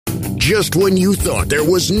just when you thought there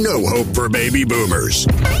was no hope for baby boomers.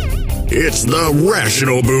 It's the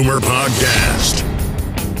Rational Boomer Podcast.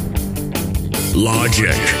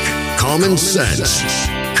 Logic, common sense,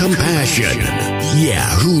 compassion. Yeah,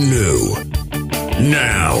 who knew?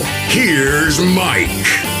 Now, here's Mike.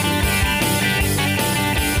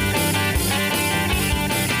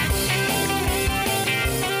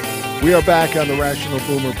 We are back on the Rational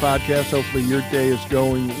Boomer Podcast. Hopefully your day is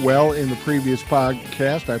going well. In the previous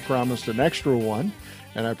podcast, I promised an extra one,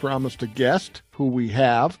 and I promised a guest who we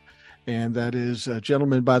have, and that is a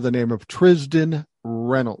gentleman by the name of Tristan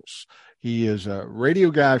Reynolds. He is a radio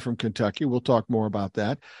guy from Kentucky. We'll talk more about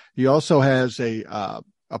that. He also has a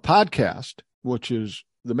podcast, which is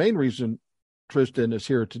the main reason Tristan is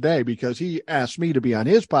here today, because he asked me to be on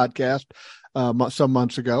his podcast some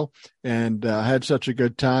months ago, and had such a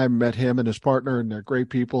good time, met him and his partner, and they're great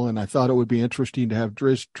people, and I thought it would be interesting to have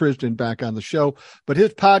Tristan back on the show. But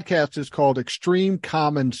his podcast is called Extreme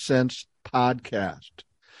Common Sense Podcast.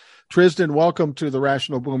 Tristan, welcome to the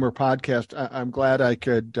Rational Boomer Podcast. I'm glad I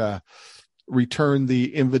could return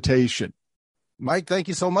the invitation. Mike, thank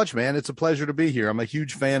you so much, man. It's a pleasure to be here. I'm a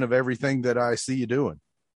huge fan of everything that I see you doing.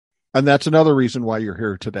 And that's another reason why you're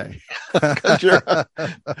here today.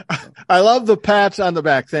 I love the pats on the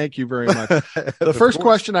back. Thank you very much. The first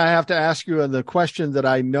question I have to ask you, and the question that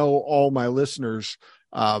I know all my listeners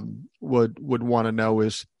would want to know,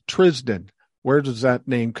 is Tristan. Where does that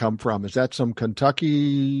name come from? Is that some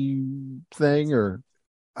Kentucky thing, or?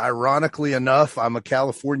 Ironically enough, I'm a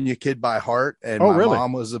California kid by heart, and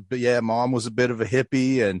mom was a bit of a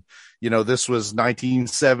hippie, and this was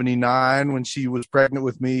 1979 when she was pregnant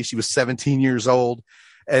with me. She was 17 years old,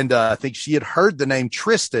 and I think she had heard the name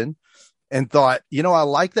Tristan and thought, I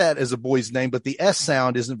like that as a boy's name, but the S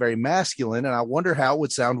sound isn't very masculine, and I wonder how it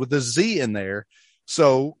would sound with a Z in there.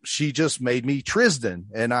 So she just made me Tristan,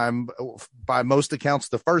 and I'm, by most accounts,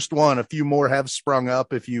 the first one. A few more have sprung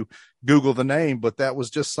up if you Google the name, but that was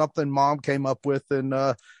just something Mom came up with in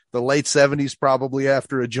the late 70s, probably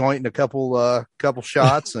after a joint and a couple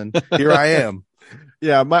shots, and here I am.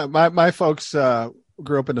 Yeah, my folks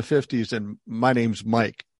grew up in the 50s, and my name's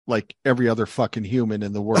Mike, like every other fucking human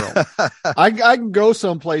in the world. I can go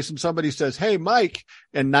someplace and somebody says, "Hey, Mike,"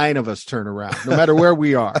 and 9 of us turn around, no matter where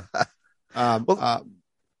we are. No,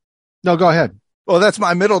 go ahead. Well, that's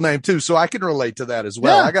my middle name too, so I can relate to that as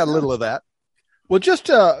well. Yeah. I got a little of that. Well, just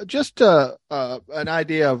an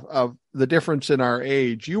idea of the difference in our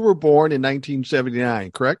age. You were born in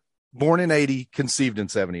 1979, correct? Born in 80, conceived in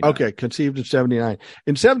 79. Okay, conceived in 79.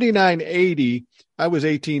 In 79, 80, I was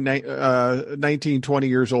 19, 20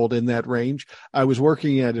 years old, in that range. I was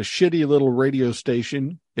working at a shitty little radio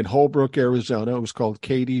station in Holbrook, Arizona. It was called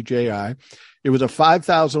KDJI. It was a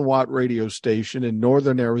 5,000 watt radio station in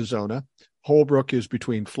northern Arizona. Holbrook is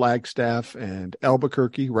between Flagstaff and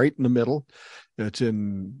Albuquerque, right in the middle.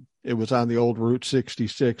 It was on the old Route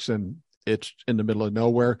 66, and it's in the middle of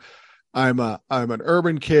nowhere. I'm an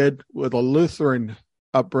urban kid with a Lutheran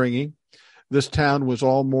upbringing. This town was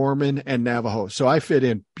all Mormon and Navajo, so I fit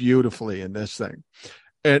in beautifully in this thing.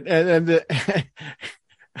 And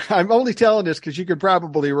I'm only telling this because you could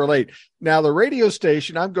probably relate. Now, the radio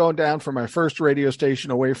station, I'm going down from my first radio station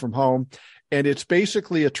away from home, and it's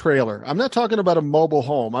basically a trailer. I'm not talking about a mobile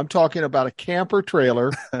home. I'm talking about a camper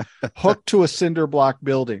trailer hooked to a cinder block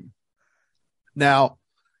building. Now,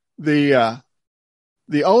 the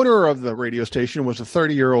owner of the radio station was a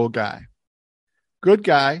 30-year-old guy. Good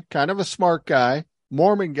guy, kind of a smart guy,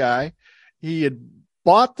 Mormon guy. He had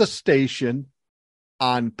bought the station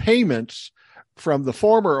on payments from the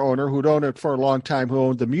former owner, who'd owned it for a long time, who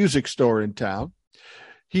owned the music store in town.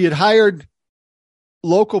 He had hired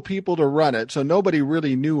local people to run it, so nobody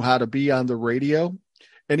really knew how to be on the radio.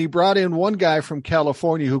 And he brought in one guy from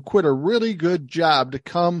California who quit a really good job to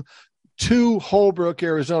come to Holbrook,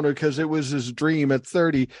 Arizona, because it was his dream at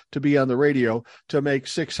 30 to be on the radio, to make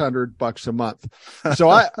 $600 a month.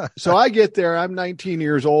 So I get there. I'm 19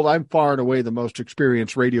 years old. I'm far and away the most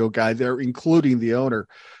experienced radio guy there, including the owner.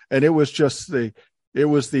 And it was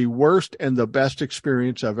the worst and the best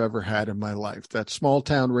experience I've ever had in my life. That small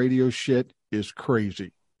town radio shit is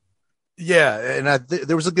crazy. Yeah, and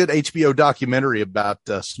there was a good HBO documentary about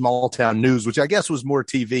small town news, which I guess was more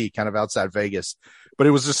TV, kind of outside Vegas. But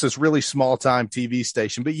it was just this really small time TV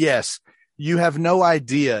station. But yes, you have no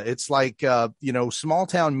idea. It's like, small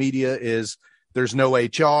town media is, there's no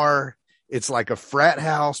HR. It's like a frat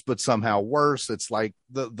house, but somehow worse. It's like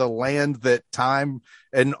the land that time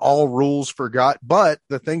and all rules forgot. But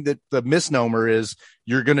the thing that the misnomer is,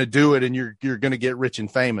 you're going to do it and you're going to get rich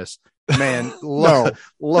and famous. Man,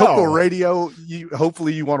 local radio,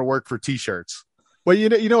 hopefully you want to work for T-shirts. Well,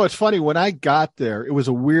 you know, it's funny. When I got there, it was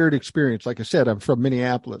a weird experience. Like I said, I'm from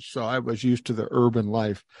Minneapolis, so I was used to the urban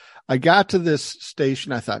life. I got to this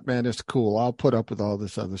station. I thought, man, it's cool. I'll put up with all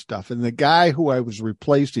this other stuff. And the guy who I was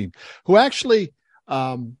replacing, who actually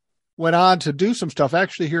went on to do some stuff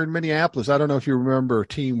actually here in Minneapolis. I don't know if you remember a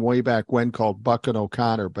team way back when called Buck and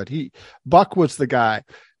O'Connor, but Buck was the guy.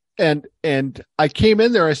 And I came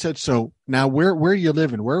in there. I said, so now where are you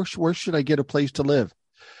living? Where should I get a place to live?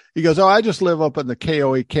 He goes, oh, I just live up in the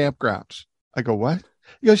KOA campgrounds. I go, what?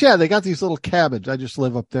 He goes, yeah, they got these little cabins. I just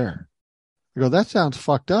live up there. I go, that sounds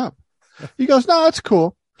fucked up. He goes, no, it's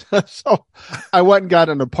cool. So I went and got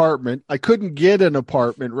an apartment. I couldn't get an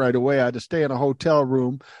apartment right away. I had to stay in a hotel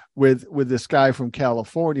room with this guy from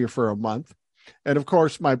California for a month. And of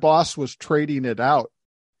course, my boss was trading it out.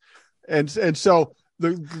 And so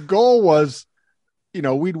the goal was, you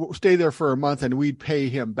know, we'd stay there for a month and we'd pay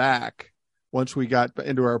him back once we got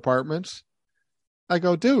into our apartments. I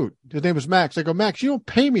go, dude, his name was Max. I go, Max, you don't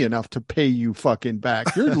pay me enough to pay you fucking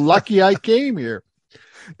back. You're lucky I came here.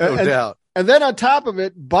 No doubt. And then on top of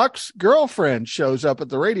it, Buck's girlfriend shows up at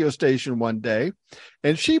the radio station one day,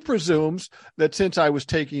 and she presumes that since I was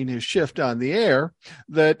taking his shift on the air,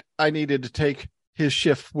 that I needed to take his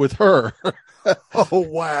shift with her. Oh,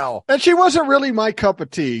 wow. And she wasn't really my cup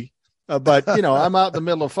of tea, but, you know, I'm out in the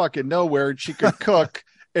middle of fucking nowhere, and she could cook.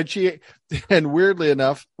 And weirdly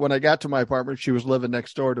enough, when I got to my apartment, she was living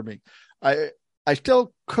next door to me. I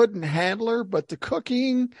still couldn't handle her, but the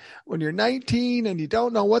cooking, when you're 19 and you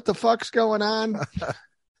don't know what the fuck's going on,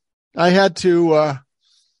 I had to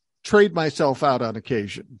trade myself out on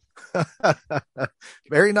occasion.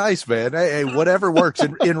 Very nice, man. Hey, whatever works.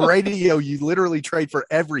 In radio, you literally trade for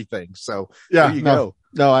everything. So yeah, there you go.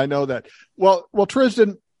 No, I know that. Well,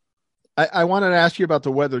 Tristan, I wanted to ask you about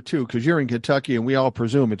the weather too, because you're in Kentucky and we all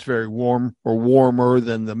presume it's very warm or warmer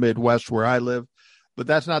than the Midwest where I live. But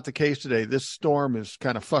that's not the case today. This storm is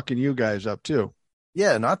kind of fucking you guys up too.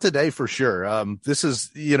 Yeah, not today for sure. This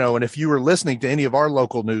is, you know, and if you were listening to any of our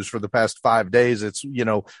local news for the past 5 days, it's, you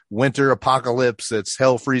know, winter apocalypse. It's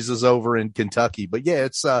hell freezes over in Kentucky. But yeah,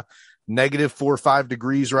 it's negative 4 or 5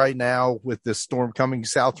 degrees right now with this storm coming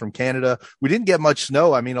south from Canada. We didn't get much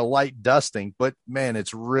snow. I mean, a light dusting, but man,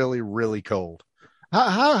 it's really, really cold.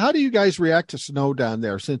 How do you guys react to snow down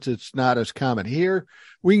there since it's not as common here?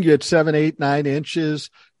 We can get 7, 8, 9 inches,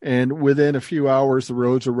 and within a few hours, the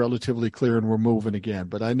roads are relatively clear and we're moving again.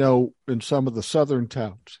 But I know in some of the southern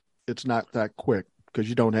towns, it's not that quick because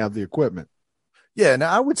you don't have the equipment. Yeah.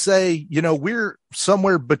 Now I would say, you know, we're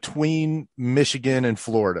somewhere between Michigan and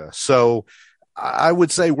Florida. So I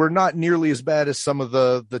would say we're not nearly as bad as some of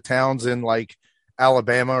the towns in like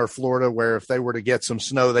Alabama or Florida, where if they were to get some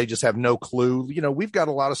snow, they just have no clue. You know, we've got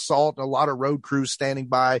a lot of salt, a lot of road crews standing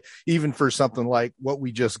by, even for something like what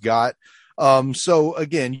we just got. So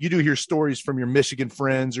again, you do hear stories from your Michigan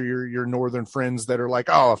friends or your northern friends that are like,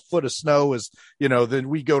 oh, a foot of snow is, you know, then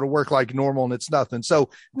we go to work like normal and it's nothing. So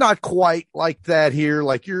not quite like that here.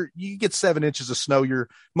 Like you get 7 inches of snow,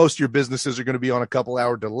 most of your businesses are going to be on a couple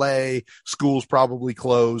hour delay. Schools probably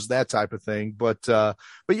closed, that type of thing. But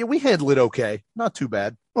yeah, we handled it okay. Not too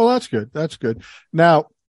bad. Well, that's good. That's good. Now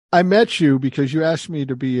I met you because you asked me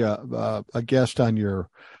to be a guest on your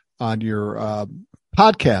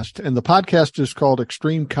podcast, and the podcast is called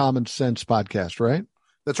Extreme Common Sense Podcast, right?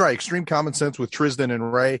 That's right. Extreme Common Sense with Tristan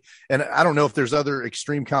and Ray. And I don't know if there's other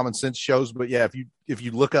Extreme Common Sense shows, but yeah, if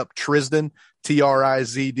you look up Tristan,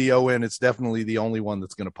 Trizdon, it's definitely the only one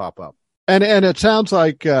that's going to pop up. And it sounds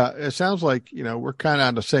like you know, we're kind of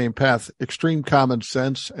on the same path. Extreme Common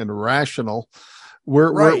Sense and Rational.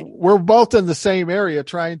 We're both in the same area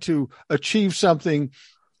trying to achieve something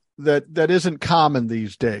that isn't common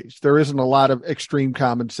these days. There isn't a lot of extreme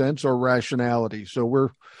common sense or rationality. So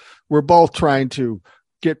we're both trying to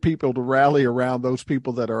get people to rally around those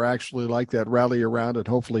people that are actually like that, rally around and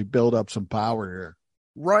hopefully build up some power here.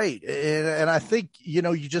 Right. And I think, you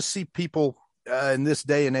know, you just see people in this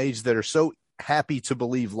day and age that are so happy to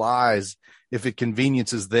believe lies if it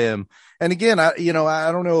conveniences them. And again, I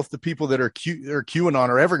don't know if the people that are QAnon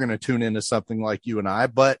are ever going to tune into something like you and I,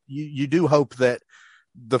 but you do hope that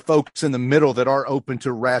the folks in the middle that are open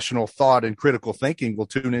to rational thought and critical thinking will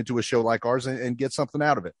tune into a show like ours and get something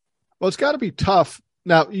out of it. Well, it's got to be tough.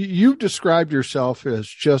 Now, you've described yourself as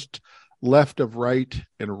just left of right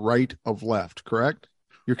and right of left, correct?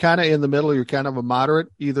 You're kind of in the middle. You're kind of a moderate.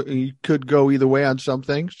 You could go either way on some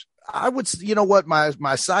things. I would, you know what, my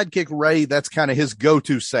sidekick Ray, that's kind of his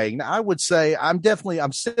go-to saying. Now, I would say I'm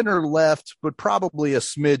center left, but probably a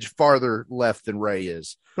smidge farther left than Ray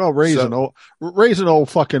is. Oh, Ray's an old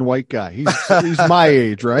fucking white guy. He's my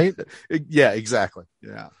age, right? Yeah, exactly.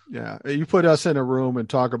 Yeah. You put us in a room and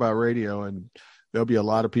talk about radio, and there'll be a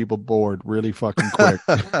lot of people bored really fucking quick.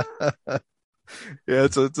 Yeah,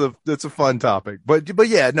 it's a fun topic, but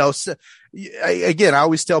yeah, no. Again, I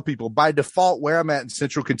always tell people by default where I'm at in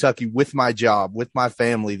Central Kentucky with my job, with my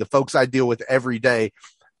family, the folks I deal with every day.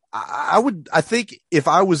 I think if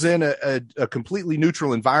I was in a completely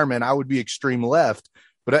neutral environment, I would be extreme left.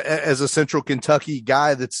 But as a Central Kentucky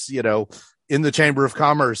guy that's, you know, in the Chamber of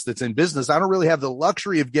Commerce, that's in business, I don't really have the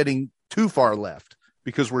luxury of getting too far left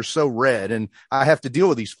because we're so red, and I have to deal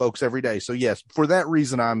with these folks every day. So yes, for that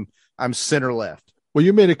reason, I'm center left. Well,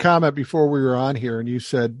 you made a comment before we were on here, and you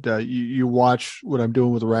said you watch what I'm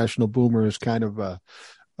doing with the Rational Boomer as kind of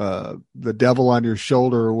the devil on your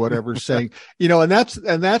shoulder or whatever, saying, you know, and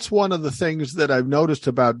that's one of the things that I've noticed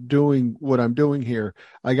about doing what I'm doing here.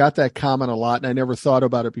 I got that comment a lot, and I never thought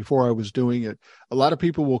about it before I was doing it. A lot of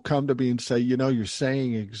people will come to me and say, you know, you're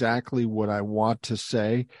saying exactly what I want to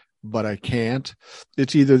say, but I can't.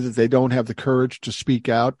 It's either that they don't have the courage to speak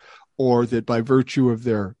out, or that by virtue of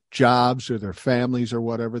their jobs or their families or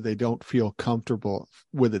whatever, they don't feel comfortable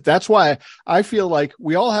with it. That's why I feel like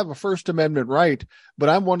we all have a First Amendment right, but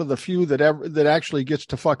I'm one of the few that actually gets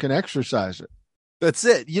to fucking exercise it. That's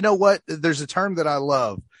it. You know what? There's a term that I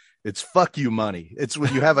love. It's fuck you money. It's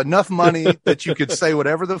when you have enough money that you could say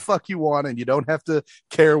whatever the fuck you want and you don't have to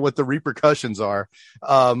care what the repercussions are.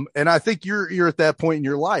 And I think you're at that point in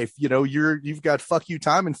your life. You know, you've got fuck you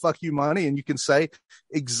time and fuck you money, and you can say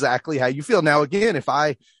exactly how you feel. Now, again, if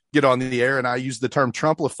I get on the air and I use the term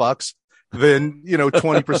Trump-la-fucks, then, you know,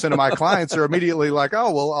 20% of my clients are immediately like,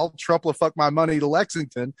 oh, well, I'll Trump-la-fuck my money to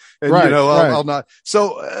Lexington. And, right, you know, I'll not.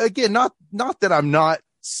 So again, not that I'm not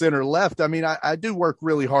center left. I mean, I do work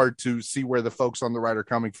really hard to see where the folks on the right are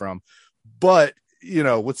coming from, but you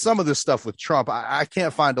know, with some of this stuff with Trump, I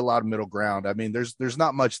can't find a lot of middle ground. I mean, there's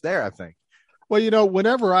not much there, I think. Well, you know,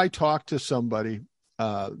 whenever I talk to somebody,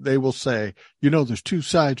 they will say, you know, there's two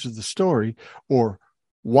sides of the story, or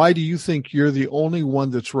why do you think you're the only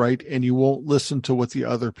one that's right and you won't listen to what the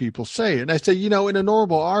other people say? And I say, you know, in a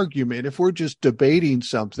normal argument, if we're just debating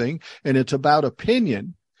something and it's about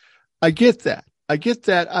opinion, I get that. I get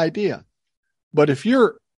that idea. But if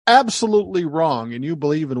you're absolutely wrong and you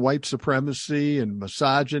believe in white supremacy and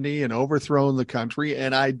misogyny and overthrowing the country,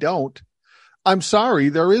 and I don't, I'm sorry,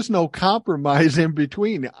 there is no compromise in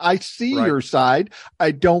between. I see your side.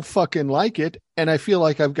 I don't fucking like it. And I feel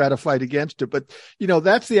like I've got to fight against it. But, you know,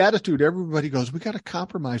 that's the attitude. Everybody goes, we got to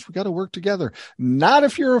compromise. We got to work together. Not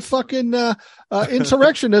if you're a fucking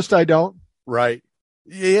insurrectionist. I don't. Right.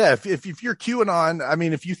 Yeah, if you're QAnon, I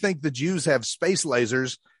mean, if you think the Jews have space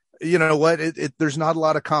lasers, you know what? There's not a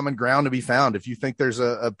lot of common ground to be found. If you think there's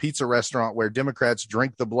a pizza restaurant where Democrats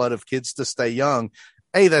drink the blood of kids to stay young,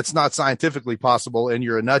 A, that's not scientifically possible, and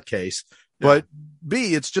you're a nutcase. Yeah. But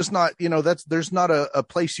B, it's just not, you know, there's not a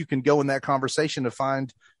place you can go in that conversation to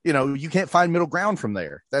find, you know, you can't find middle ground from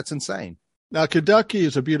there. That's insane. Now, Kentucky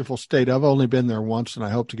is a beautiful state. I've only been there once, and I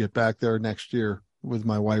hope to get back there next year with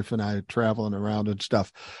my wife and I traveling around and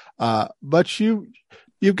stuff. But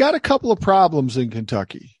you've got a couple of problems in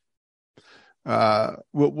Kentucky. And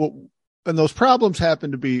those problems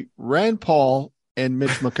happen to be Rand Paul and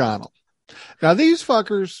Mitch McConnell. Now, these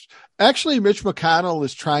fuckers, actually, Mitch McConnell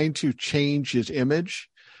is trying to change his image,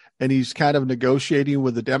 and he's kind of negotiating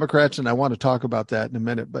with the Democrats. And I want to talk about that in a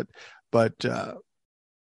minute. But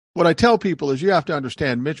what I tell people is you have to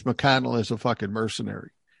understand Mitch McConnell is a fucking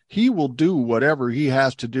mercenary. He will do whatever he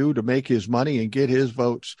has to do to make his money and get his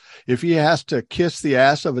votes. If he has to kiss the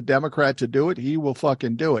ass of a Democrat to do it, he will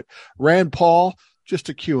fucking do it. Rand Paul, just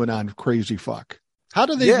a QAnon crazy fuck. How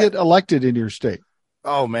do they get elected in your state?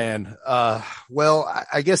 Oh, man. Well,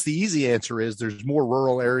 I guess the easy answer is there's more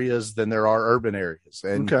rural areas than there are urban areas.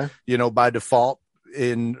 And, you know, by default,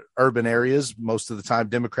 in urban areas, most of the time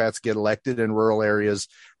Democrats get elected. In rural areas,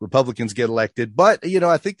 Republicans get elected. But, you know,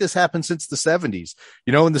 I think this happened since the 70s.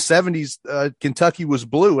 You know, in the 70s, Kentucky was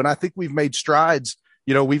blue, and I think we've made strides.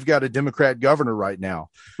 You know, we've got a Democrat governor right now.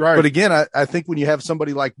 Right. But again, I think when you have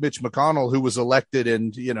somebody like Mitch McConnell, who was elected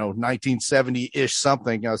in, you know, 1970-ish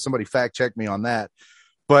something, somebody fact check me on that.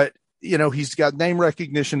 But, you know, he's got name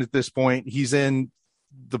recognition at this point. He's in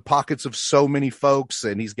the pockets of so many folks,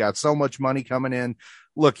 and he's got so much money coming in.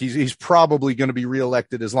 Look, he's probably going to be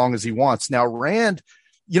reelected as long as he wants. Now, Rand,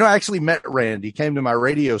 you know, I actually met Rand. He came to my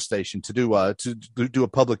radio station to do a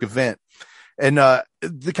public event. And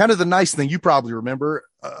the nice thing you probably remember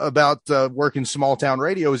about working small town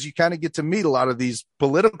radio is you kind of get to meet a lot of these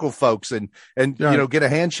political folks and get a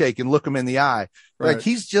handshake and look them in the eye. Right. Like,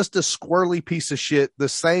 he's just a squirrely piece of shit, the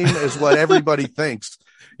same as what everybody thinks,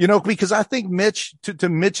 because I think Mitch, to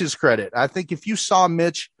Mitch's credit, I think if you saw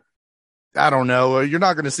Mitch, I don't know, you're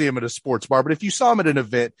not going to see him at a sports bar, but if you saw him at an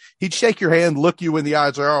event, he'd shake your hand, look you in the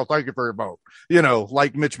eyes, say, "Oh, thank you for your vote,"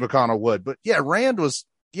 like Mitch McConnell would. But yeah, Rand was,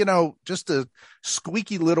 just a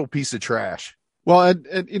squeaky little piece of trash. Well,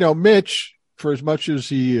 and Mitch, for as much as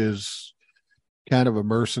he is kind of a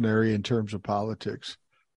mercenary in terms of politics,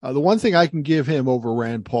 the one thing I can give him over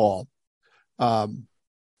Rand Paul,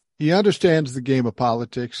 he understands the game of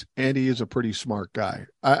politics, and he is a pretty smart guy.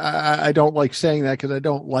 I don't like saying that because I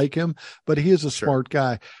don't like him, but he is a smart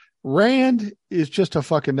guy. Rand is just a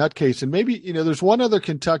fucking nutcase. And maybe, there's one other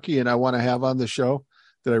Kentuckian I want to have on the show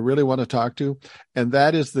that I really want to talk to, and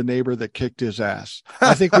that is the neighbor that kicked his ass.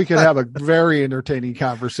 I think we could have a very entertaining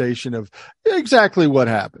conversation of exactly what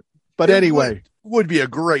happened. But anyway. Would be a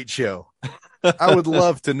great show. I would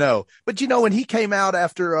love to know. But, when he came out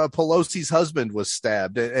after Pelosi's husband was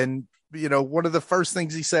stabbed, and one of the first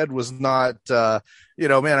things he said was not, man,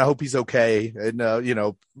 I hope he's okay.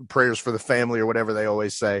 And, prayers for the family or whatever they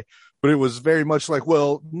always say. But it was very much like,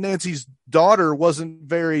 well, Nancy's daughter wasn't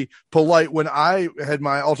very polite when I had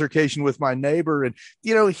my altercation with my neighbor. And,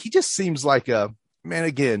 he just seems like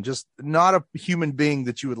again, just not a human being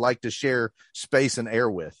that you would like to share space and air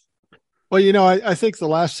with. Well, I think the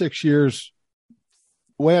last 6 years,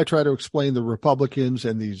 the way I try to explain the Republicans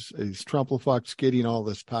and these Trump-fucks getting all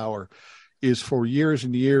this power is, for years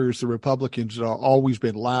and years, the Republicans have always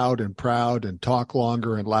been loud and proud and talk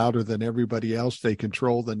longer and louder than everybody else. They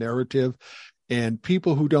control the narrative, and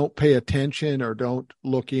people who don't pay attention or don't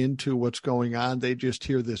look into what's going on, they just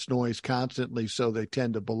hear this noise constantly, so they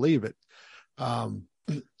tend to believe it.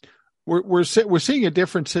 We're seeing a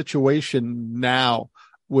different situation now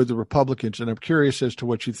with the Republicans, and I'm curious as to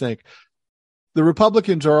what you think. The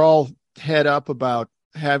Republicans are all head up about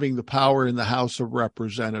having the power in the House of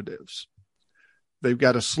Representatives. They've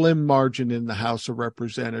got a slim margin in the House of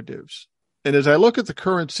Representatives. And as I look at the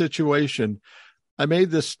current situation, I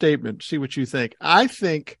made this statement, see what you think. I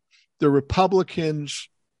think the Republicans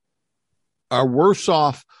are worse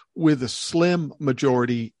off with a slim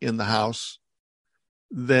majority in the House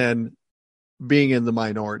than being in the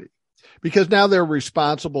minority. Because now they're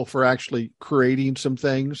responsible for actually creating some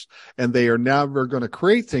things, and they are never going to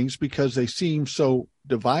create things because they seem so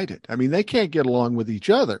divided. I mean, they can't get along with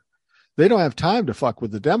each other. They don't have time to fuck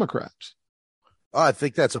with the Democrats. Oh, I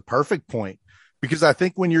think that's a perfect point, because I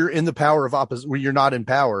think when you're in the power of when you're not in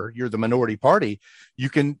power, you're the minority party, you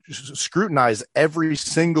can scrutinize every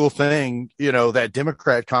single thing, that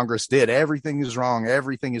Democrat Congress did. Everything is wrong.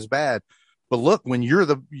 Everything is bad. But look, when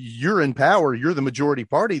you're in power, you're the majority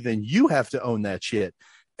party, then you have to own that shit.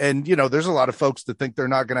 And, there's a lot of folks that think they're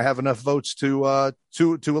not going to have enough votes to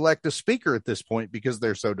elect a speaker at this point because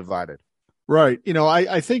they're so divided. Right.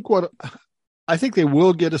 I think they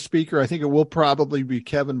will get a speaker. I think it will probably be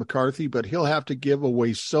Kevin McCarthy, but he'll have to give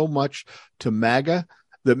away so much to MAGA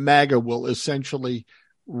that MAGA will essentially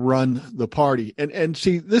run the party. And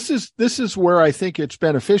see, this is where I think it's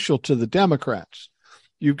beneficial to the Democrats.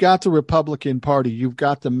 You've got the Republican Party, you've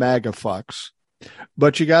got the MAGA fucks,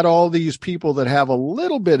 but you got all these people that have a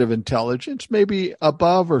little bit of intelligence, maybe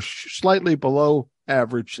above or slightly below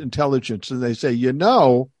average intelligence. And they say,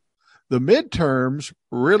 the midterms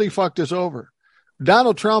really fucked us over.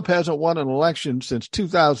 Donald Trump hasn't won an election since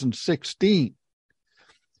 2016.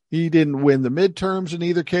 He didn't win the midterms in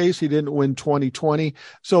either case. He didn't win 2020.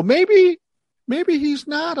 So maybe he's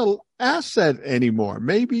not an asset anymore.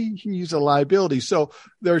 Maybe he's a liability. So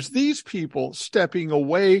there's these people stepping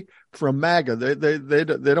away from MAGA. They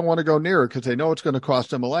don't want to go near it because they know it's going to cost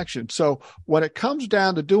them elections. So when it comes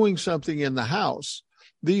down to doing something in the House,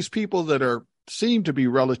 these people that seem to be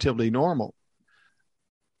relatively normal,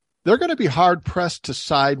 they're going to be hard pressed to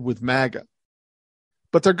side with MAGA,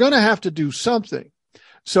 but they're going to have to do something.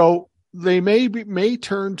 So they may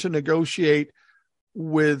turn to negotiate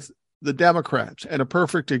with the Democrats. And a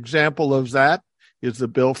perfect example of that is the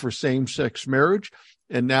bill for same-sex marriage.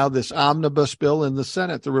 And now this omnibus bill in the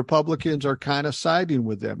Senate, the Republicans are kind of siding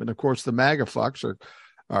with them. And of course, the MAGA fucks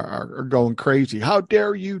are going crazy. How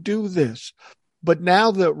dare you do this? But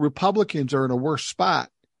now the Republicans are in a worse spot,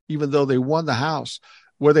 even though they won the House,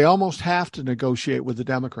 where they almost have to negotiate with the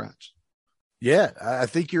Democrats. Yeah, I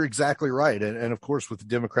think you're exactly right. And of course, with the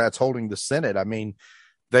Democrats holding the Senate, I mean,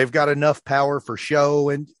 they've got enough power for show.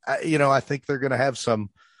 And, I think they're going to have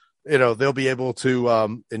some they'll be able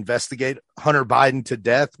to investigate Hunter Biden to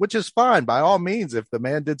death, which is fine by all means. If the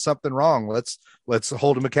man did something wrong, let's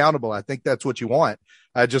hold him accountable. I think that's what you want.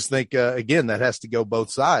 I just think again, that has to go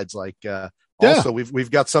both sides. Also,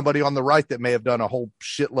 we've got somebody on the right that may have done a whole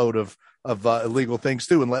shitload of illegal things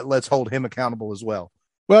too, and let's hold him accountable as well.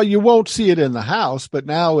 Well, you won't see it in the House, but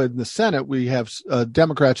now in the Senate, we have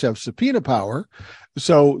Democrats have subpoena power,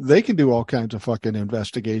 so they can do all kinds of fucking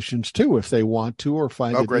investigations too if they want to or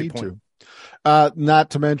find a need to.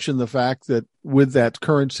 Not to mention the fact that with that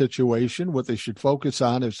current situation, what they should focus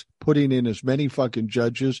on is putting in as many fucking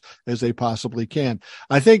judges as they possibly can.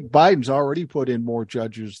 I think Biden's already put in more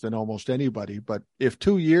judges than almost anybody, but if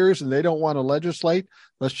 2 years and they don't want to legislate,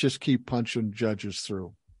 let's just keep punching judges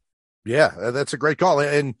through. Yeah, that's a great call.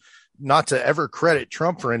 And not to ever credit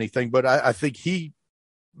Trump for anything, but I think he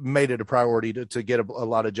made it a priority to get a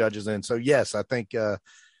lot of judges in. So, yes, I think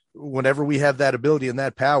whenever we have that ability and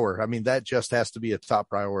that power, I mean, that just has to be a top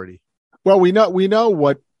priority. Well, we know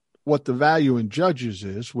what the value in judges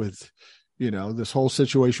is with, this whole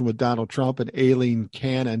situation with Donald Trump and Aileen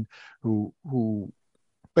Cannon, who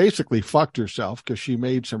basically fucked herself because she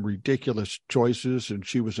made some ridiculous choices and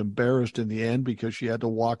she was embarrassed in the end because she had to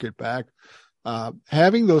walk it back.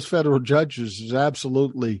 Having those federal judges is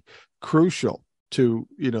absolutely crucial to,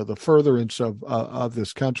 the furtherance of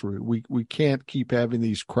this country. We can't keep having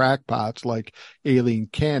these crackpots like Aileen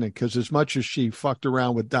Cannon, because as much as she fucked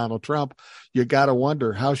around with Donald Trump, you got to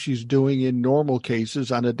wonder how she's doing in normal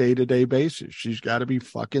cases on a day-to-day basis. She's got to be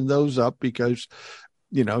fucking those up because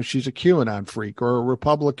she's a QAnon freak or a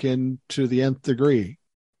Republican to the nth degree.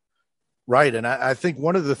 Right. And I think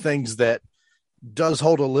one of the things that does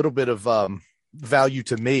hold a little bit of value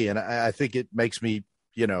to me, and I think it makes me,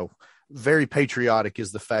 very patriotic,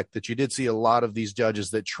 is the fact that you did see a lot of these judges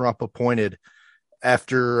that Trump appointed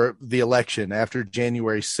after the election, after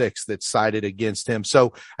January 6th, that sided against him.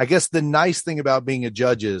 So I guess the nice thing about being a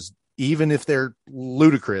judge is, even if they're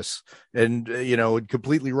ludicrous and,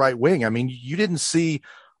 completely right wing, I mean, you didn't see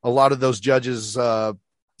a lot of those judges, side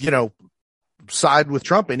with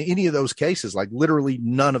Trump in any of those cases, like literally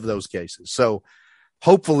none of those cases. So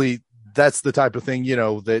hopefully that's the type of thing,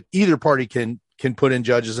 that either party can put in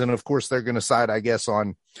judges. And of course they're going to side, I guess,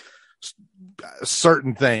 on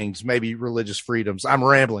certain things, maybe religious freedoms. I'm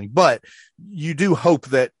rambling, but you do hope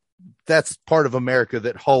that that's part of America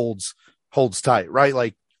that holds tight, right?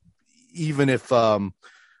 Like, even if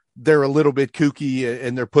they're a little bit kooky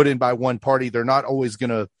and they're put in by one party, they're not always going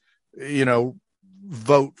to,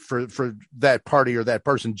 vote for that party or that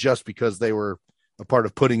person just because they were a part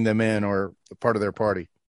of putting them in or a part of their party.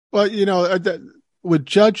 Well, with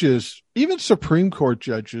judges, even Supreme Court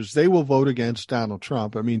judges, they will vote against Donald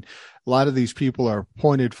Trump. I mean, a lot of these people are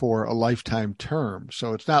appointed for a lifetime term.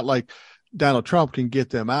 So it's not like Donald Trump can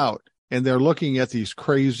get them out. And they're looking at these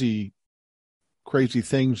crazy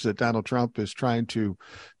things that Donald Trump is trying to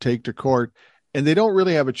take to court, and they don't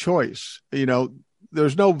really have a choice.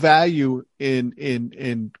 There's no value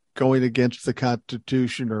in going against the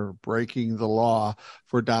Constitution or breaking the law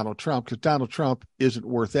for Donald Trump, because Donald Trump isn't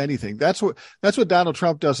worth anything. That's what Donald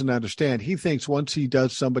Trump doesn't understand. He thinks once he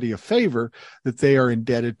does somebody a favor that they are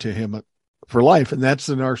indebted to him for life, and that's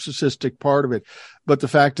the narcissistic part of it. But the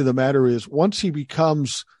fact of the matter is, once he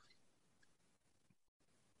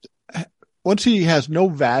has no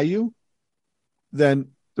value, then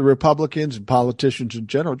the Republicans and politicians in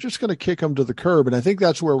general are just going to kick him to the curb. And I think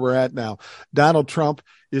that's where we're at now. Donald Trump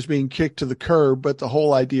is being kicked to the curb, but the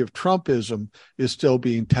whole idea of Trumpism is still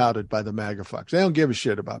being touted by the MAGA fucks. They don't give a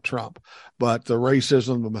shit about Trump, but the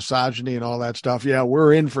racism, the misogyny and all that stuff, yeah,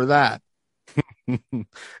 we're in for that.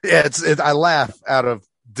 Yeah, I laugh out of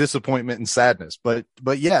disappointment and sadness, but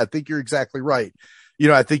yeah, I think you're exactly right.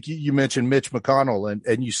 I think you mentioned Mitch McConnell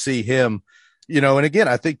and you see him, and again,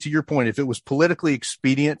 I think to your point, if it was politically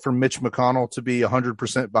expedient for Mitch McConnell to be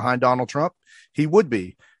 100% behind Donald Trump, he would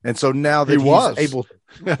be. And so now that he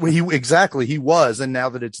was. And now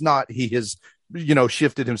that it's not, he has,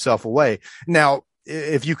 shifted himself away. Now,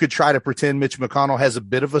 if you could try to pretend Mitch McConnell has a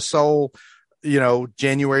bit of a soul,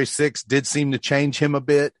 January 6th did seem to change him a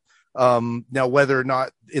bit. Now, whether or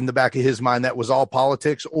not in the back of his mind that was all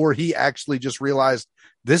politics, or he actually just realized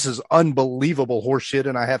this is unbelievable horseshit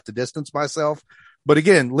and I have to distance myself. But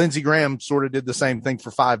again, Lindsey Graham sort of did the same thing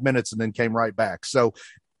for 5 minutes and then came right back. So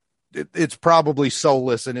it's probably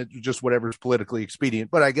soulless and it's just whatever's politically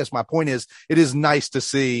expedient. But I guess my point is, it is nice to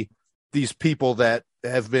see these people that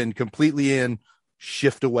have been completely in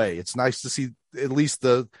shift away. It's nice to see at least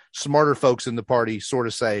the smarter folks in the party sort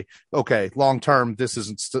of say, okay, long term, this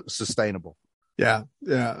isn't sustainable. Yeah.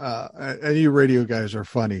 And you radio guys are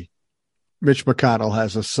funny. Mitch McConnell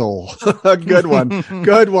has a soul. Good one.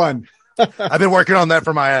 Good one. I've been working on that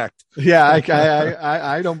for my act. Yeah,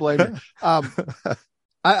 I don't blame you.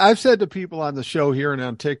 I've said to people on the show here and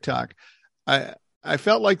on TikTok, I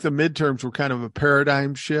felt like the midterms were kind of a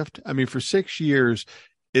paradigm shift. I mean, for 6 years,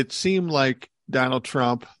 it seemed like Donald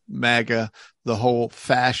Trump, MAGA, the whole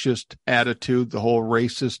fascist attitude, the whole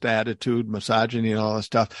racist attitude, misogyny and all that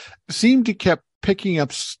stuff seemed to kept picking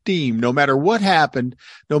up steam no matter what happened,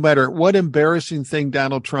 no matter what embarrassing thing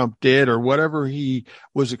Donald Trump did or whatever he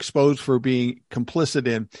was exposed for being complicit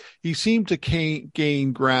in. He seemed to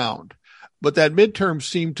gain ground. But that midterm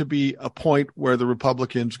seemed to be a point where the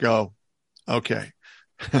Republicans go, okay,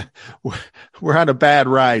 we're on a bad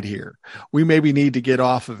ride here. We maybe need to get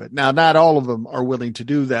off of it. Now, not all of them are willing to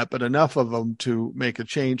do that, but enough of them to make a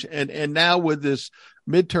change. And now with this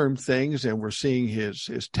midterm things, and we're seeing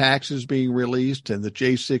his taxes being released and the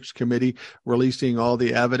J6 committee releasing all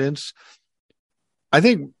the evidence, I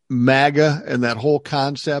think MAGA and that whole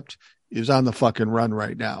concept is on the fucking run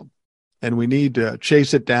right now. And we need to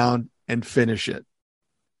chase it down and finish it.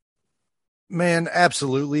 Man,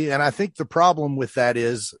 absolutely. And I think the problem with that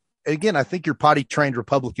is, again, I think your potty trained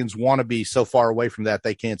Republicans want to be so far away from that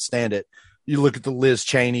they can't stand it. You look at the Liz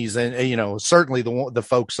Cheneys and you know, certainly the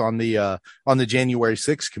folks on the January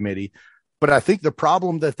 6th committee. But I think the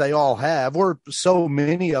problem that they all have, or so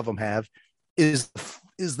many of them have, is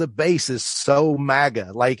the base is so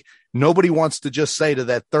MAGA. Like, nobody wants to just say to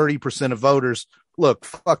that 30% of voters, look,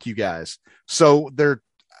 fuck you guys. So they're,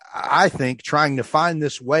 I think, trying to find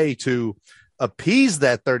this way to appease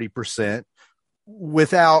that 30%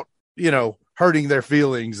 without, you know, hurting their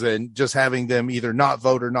feelings and just having them either not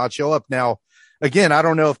vote or not show up. Now, again, I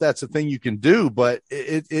don't know if that's a thing you can do, but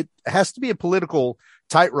it has to be a political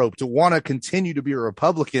tightrope to want to continue to be a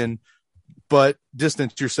Republican, but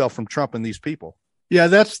distance yourself from Trump and these people. Yeah,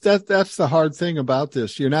 that's the hard thing about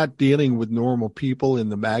this. You're not dealing with normal people in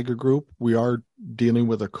the MAGA group. We are dealing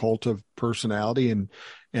with a cult of personality, and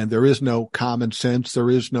there is no common sense. There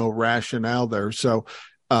is no rationale there. So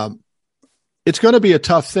it's going to be a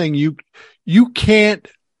tough thing. You can't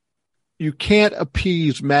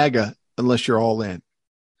appease MAGA unless you're all in.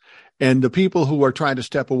 And the people who are trying to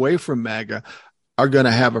step away from MAGA are going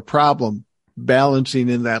to have a problem balancing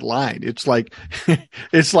in that line. It's like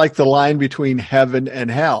the line between heaven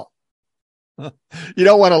and hell. You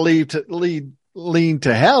don't want to lean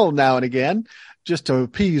to hell now and again just to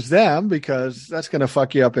appease them, because that's going to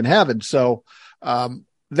fuck you up in heaven. So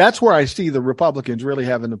that's where I see the Republicans really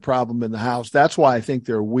having a problem in the House. That's why I think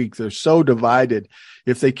they're weak. They're so divided.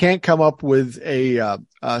 If they can't come up with a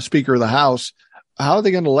Speaker of the House, how are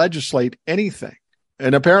they going to legislate anything?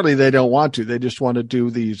 And apparently they don't want to. They just want to do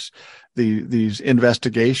these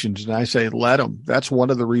investigations. And I say, let them. That's one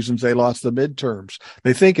of the reasons they lost the midterms.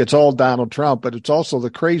 They think it's all Donald Trump, but it's also the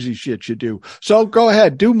crazy shit you do. So go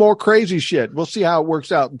ahead, do more crazy shit. We'll see how it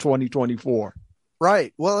works out in 2024.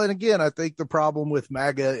 Right. Well, and again, I think the problem with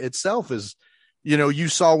MAGA itself is, you know, you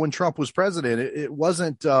saw when Trump was president, it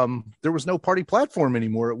wasn't, there was no party platform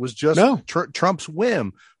anymore. It was just Trump's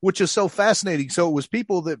whim, which is so fascinating. So it was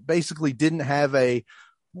people that basically didn't have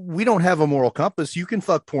we don't have a moral compass. You can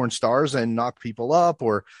fuck porn stars and knock people up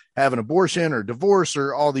or have an abortion or divorce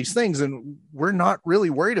or all these things. And we're not really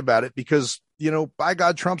worried about it because, you know, by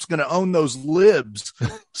God, Trump's going to own those libs.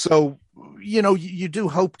 So, you know, you do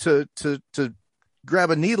hope to grab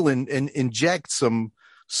a needle and inject some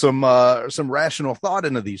rational thought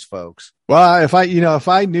into these folks. Well, if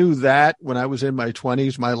I knew that when I was in my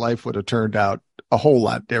 20s, my life would have turned out a whole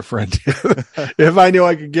lot different. If I knew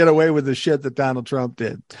I could get away with the shit that Donald Trump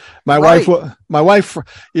did, my wife,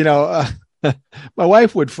 you know, my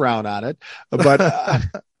wife would frown on it, but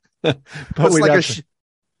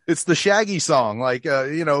it's the Shaggy song. Like,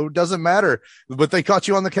 you know, doesn't matter, but they caught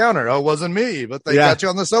you on the counter. Oh, it wasn't me, but they got you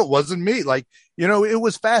on the soap. Wasn't me. Like, you know, it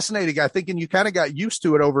was fascinating, I think. And you kind of got used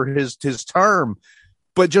to it over his term,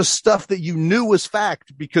 but just stuff that you knew was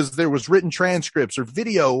fact because there was written transcripts or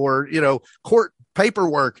video or, you know, court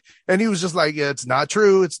paperwork. And he was just like, yeah, it's not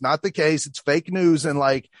true. It's not the case. It's fake news. And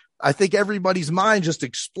like, I think everybody's mind just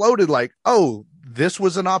exploded like, oh, this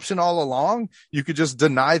was an option all along. You could just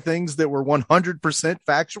deny things that were 100%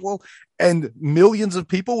 factual and millions of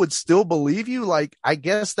people would still believe you. Like, I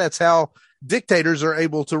guess that's how dictators are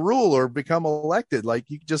able to rule or become elected. Like,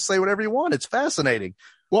 you can just say whatever you want. It's fascinating.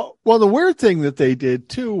 Well, the weird thing that they did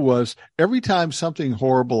too was every time something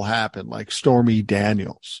horrible happened, like Stormy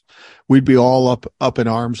Daniels, we'd be all up in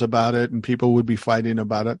arms about it and people would be fighting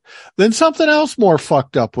about it. Then something else more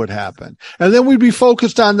fucked up would happen. And then we'd be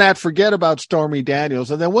focused on that, forget about Stormy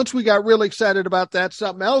Daniels. And then once we got really excited about that,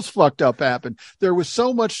 something else fucked up happened. There was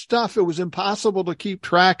so much stuff. It was impossible to keep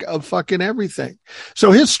track of fucking everything.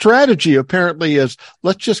 So his strategy apparently is,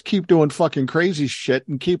 let's just keep doing fucking crazy shit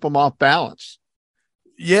and keep them off balance.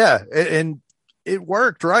 Yeah, and it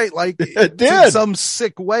worked, right? Like, it did. In some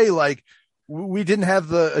sick way. Like, we didn't have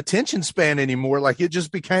the attention span anymore. Like, it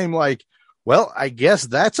just became like, well, I guess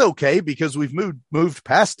that's okay because we've moved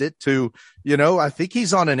past it to, I think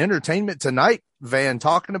he's on an Entertainment Tonight van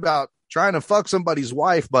talking about trying to fuck somebody's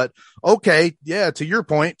wife. But okay, yeah, to your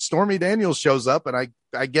point, Stormy Daniels shows up, and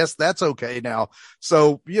I guess that's okay now.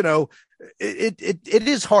 So, it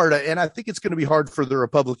is hard, and I think it's going to be hard for the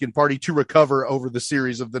Republican Party to recover over the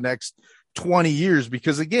series of the next 20 years,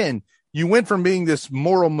 because again, you went from being this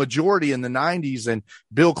moral majority in the 90s, and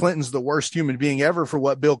Bill Clinton's the worst human being ever for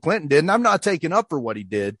what Bill Clinton did. And I'm not taking up for what he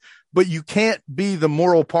did, but you can't be the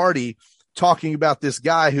moral party talking about this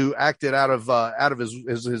guy who acted out of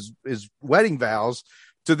his wedding vows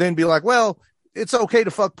to then be like, well, it's okay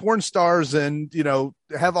to fuck porn stars and,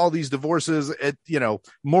 have all these divorces at,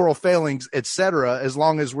 moral failings, etc., as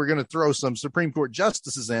long as we're going to throw some Supreme Court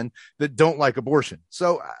justices in that don't like abortion.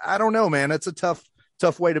 So I don't know, man. It's a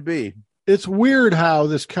tough way to be. It's weird how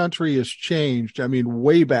this country has changed. I mean,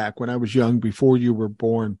 way back when I was young, before you were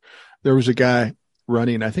born, there was a guy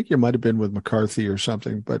running. I think you might have been with McCarthy or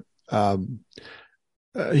something, but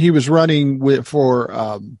he was running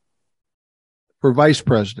for vice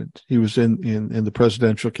president. He was in the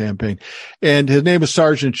presidential campaign, and his name is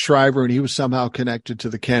Sergeant Shriver, and he was somehow connected to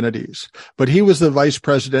the Kennedys, but he was the vice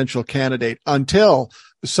presidential candidate until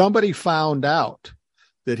somebody found out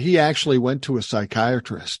that he actually went to a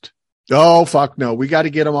psychiatrist. Oh, fuck no. We got to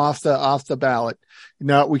get him off the ballot.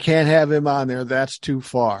 No, we can't have him on there. That's too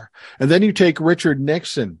far. And then you take Richard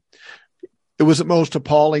Nixon. It was the most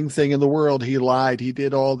appalling thing in the world. He lied. He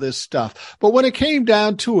did all this stuff. But when it came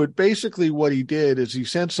down to it, basically what he did is he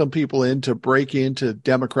sent some people in to break into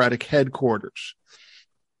Democratic headquarters.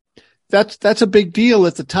 That's a big deal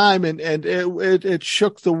at the time, and it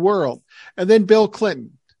shook the world. And then Bill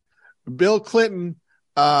Clinton. Bill Clinton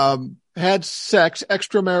had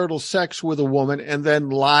extramarital sex with a woman, and then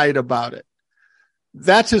lied about it.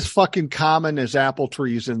 That's as fucking common as apple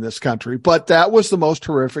trees in this country, but that was the most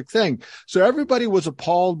horrific thing. So everybody was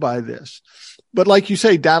appalled by this. But like you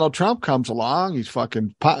say, Donald Trump comes along. He's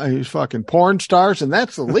fucking porn stars, and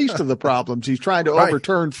that's the least of the problems. He's trying to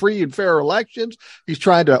overturn free and fair elections. He's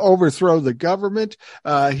trying to overthrow the government.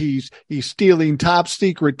 He's stealing top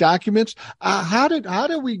secret documents. How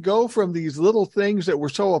did we go from these little things that were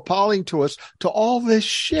so appalling to us to all this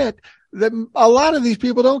shit that a lot of these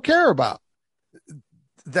people don't care about?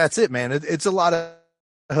 That's it, man. It's a lot of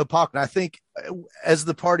hypocrisy. I think as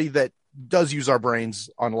the party that does use our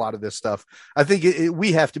brains on a lot of this stuff, I think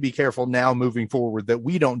we have to be careful now moving forward that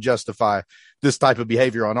we don't justify this type of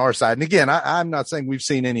behavior on our side. And again, I'm not saying we've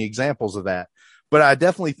seen any examples of that, but I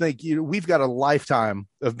definitely think we've got a lifetime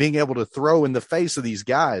of being able to throw in the face of these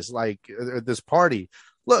guys, like this party.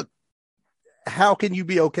 Look, how can you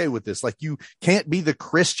be okay with this? Like, you can't be the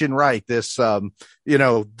Christian right. This,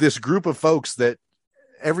 this group of folks that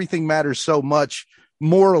everything matters so much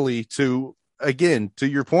morally to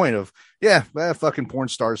your point of, fucking porn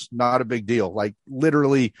stars, not a big deal. Like,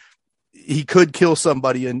 literally, he could kill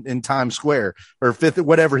somebody in Times Square or Fifth,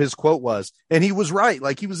 whatever his quote was. And he was right.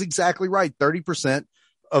 Like, he was exactly right. 30%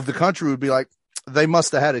 of the country would be like, they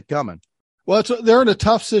must have had it coming. Well, they're in a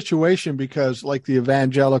tough situation because, like the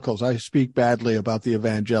evangelicals, I speak badly about the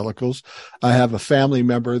evangelicals. I have a family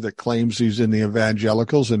member that claims he's in the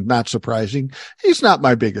evangelicals, and not surprising, he's not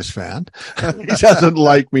my biggest fan. He doesn't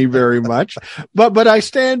like me very much, but I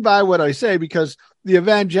stand by what I say, because the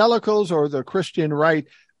evangelicals or the Christian right,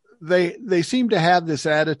 they seem to have this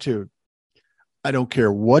attitude. I don't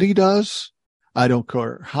care what he does. I don't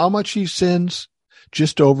care how much he sins.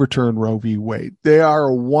 Just overturn Roe v. Wade. They are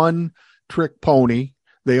a one-trick pony.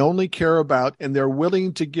 They only care about, and they're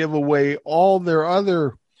willing to give away all their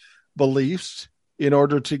other beliefs in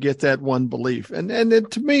order to get that one belief. And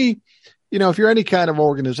to me, if you're any kind of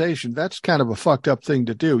organization, that's kind of a fucked up thing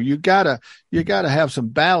to do. You gotta have some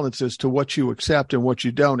balance as to what you accept and what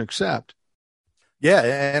you don't accept. Yeah.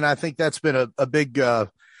 And I think that's been a big, a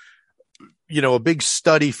big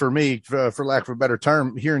study for me, for lack of a better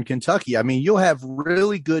term, here in Kentucky. I mean, you'll have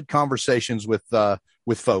really good conversations with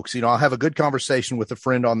with folks. I'll have a good conversation with a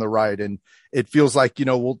friend on the right, and it feels like,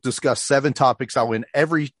 we'll discuss 7 topics. I'll win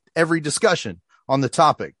every discussion on the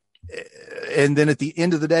topic. And then at the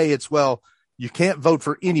end of the day, it's, well, you can't vote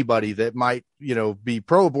for anybody that might, be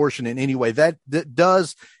pro-abortion in any way. That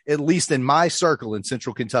does, at least in my circle in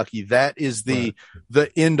Central Kentucky, that is the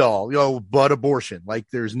end all, but abortion. Like,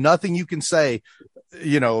 there's nothing you can say,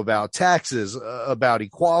 about taxes, about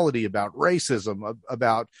equality, about racism,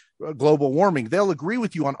 about global warming. They'll agree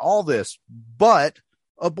with you on all this, but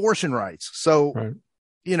abortion rights. So,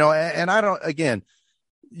 and I don't, again,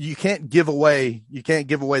 you can't give away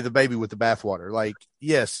the baby with the bathwater. Like,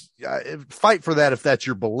 yes, fight for that if that's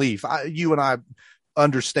your belief. You and I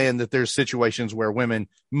understand that there's situations where women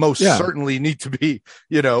most certainly need to be,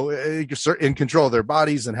 in control of their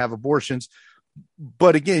bodies and have abortions.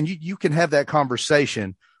 But again, you can have that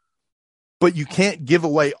conversation, but you can't give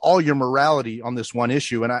away all your morality on this one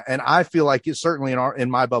issue. And I feel like it's certainly in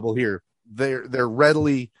my bubble here, they're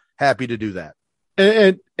readily happy to do that.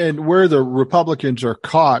 And where the Republicans are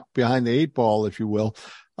caught behind the 8 ball, if you will,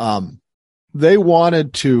 they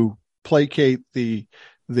wanted to placate the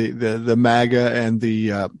MAGA and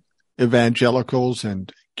the evangelicals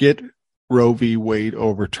and get Roe v. Wade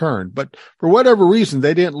overturned. But for whatever reason,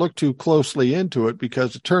 they didn't look too closely into it,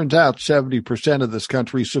 because it turns out 70% of this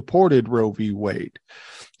country supported Roe v. Wade.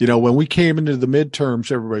 When we came into the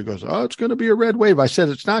midterms, everybody goes, oh, it's going to be a red wave. I said,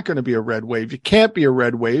 it's not going to be a red wave. It can't be a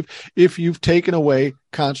red wave if you've taken away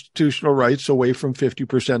constitutional rights away from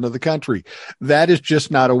 50% of the country. That is just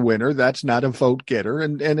not a winner. That's not a vote getter,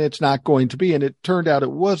 and it's not going to be. And it turned out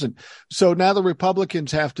it wasn't. So now the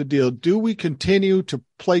Republicans have to deal. Do we continue to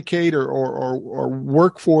placate or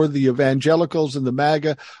work for the evangelicals and the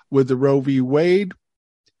MAGA with the Roe v. Wade?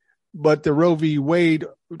 But the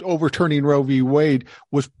overturning Roe v. Wade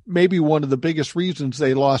was maybe one of the biggest reasons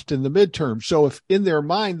they lost in the midterm. So if in their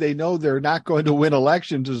mind they know they're not going to win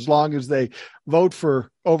elections as long as they vote for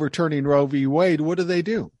overturning Roe v. Wade, what do?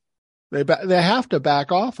 They have to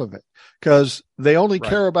back off of it, because they only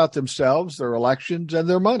care about themselves, their elections, and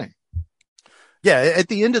their money. Yeah, at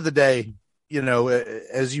the end of the day,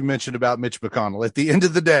 as you mentioned about Mitch McConnell, at the end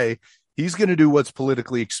of the day, he's going to do what's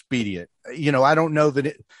politically expedient. I don't know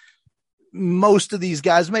that most of these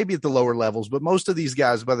guys, maybe at the lower levels, but most of these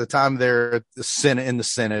guys, by the time they're at the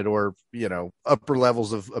Senate or, upper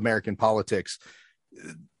levels of American politics,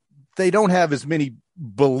 they don't have as many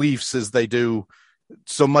beliefs as they do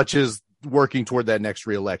so much as working toward that next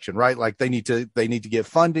reelection, right? Like, they need to get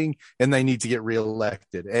funding and they need to get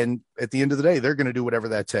reelected. And at the end of the day, they're going to do whatever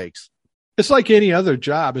that takes. It's like any other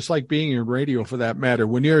job. It's like being in radio, for that matter.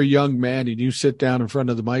 When you're a young man and you sit down in front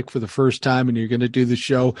of the mic for the first time and you're going to do the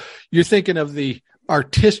show, you're thinking of the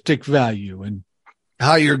artistic value and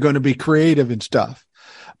how you're going to be creative and stuff.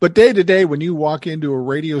 But day to day, when you walk into a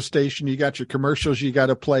radio station, you got your commercials you got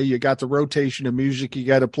to play, you got the rotation of music you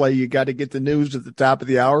got to play, you got to get the news at the top of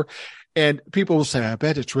the hour. And people will say, I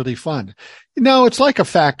bet it's really fun. No, it's like a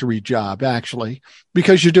factory job, actually,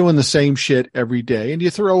 because you're doing the same shit every day, and you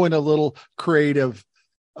throw in a little creative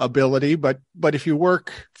ability. But if you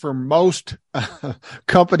work for most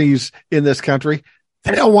companies in this country,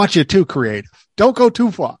 they don't want you too creative. Don't go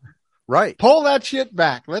too far. Right. Pull that shit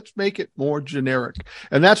back. Let's make it more generic.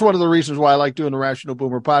 And that's one of the reasons why I like doing the Rational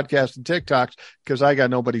Boomer podcast and TikToks, because I got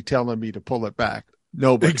nobody telling me to pull it back.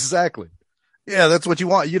 Nobody. Exactly. Yeah, that's what you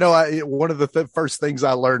want. One of the first things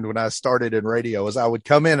I learned when I started in radio is I would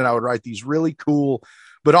come in and I would write these really cool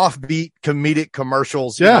but offbeat comedic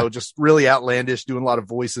commercials, just really outlandish, doing a lot of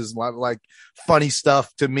voices, a lot of like funny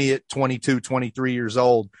stuff to me at 22, 23 years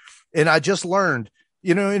old. And I just learned,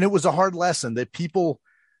 and it was a hard lesson that people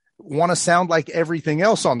want to sound like everything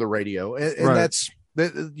else on the radio. And that's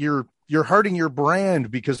you're hurting your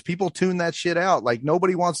brand, because people tune that shit out. Like,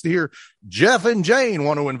 nobody wants to hear Jeff and Jane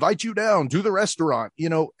want to invite you down to the restaurant.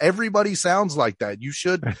 Everybody sounds like that. You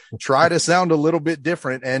should try to sound a little bit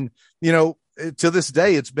different. And, to this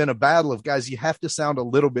day, it's been a battle of, guys, you have to sound a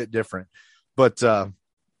little bit different, but,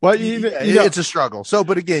 it's a struggle. So,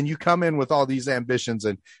 but again, you come in with all these ambitions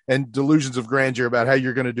and delusions of grandeur about how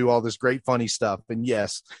you're going to do all this great, funny stuff. And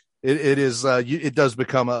yes, it is, it does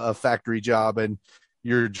become a factory job, and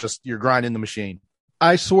you're grinding the machine.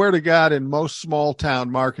 I swear to God, in most small town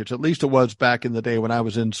markets, at least it was back in the day when I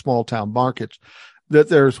was in small town markets, that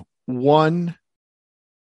there's one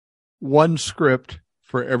script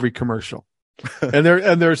for every commercial. and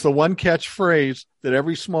there's the one catchphrase that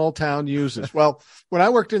every small town uses. Well, when I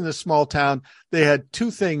worked in this small town, they had 2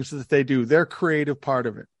 things that they do. They're creative part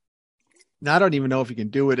of it. Now, I don't even know if you can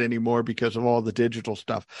do it anymore because of all the digital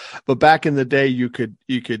stuff. But back in the day, you could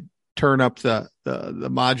turn up the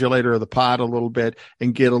modulator of the pod a little bit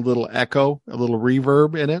and get a little echo, a little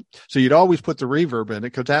reverb in it. So you'd always put the reverb in it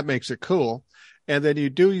because that makes it cool. And then you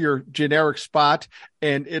do your generic spot,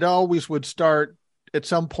 and it always would start at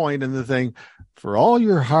some point in the thing, for all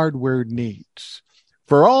your hardware needs,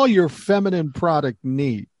 for all your feminine product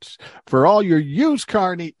needs, for all your used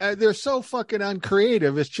car needs. They're so fucking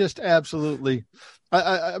uncreative. It's just absolutely.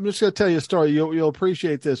 I'm just going to tell you a story. You'll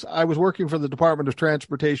appreciate this. I was working for the Department of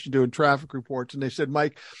Transportation doing traffic reports, and they said,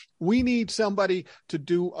 Mike, we need somebody to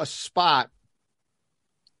do a spot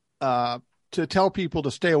to tell people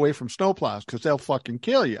to stay away from snowplows because they'll fucking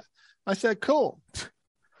kill you. I said, cool.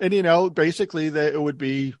 And, basically it would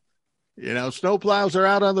be, snowplows are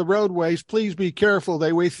out on the roadways. Please be careful.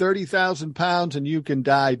 They weigh 30,000 pounds and you can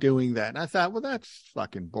die doing that. And I thought, well, that's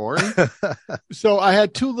fucking boring. So I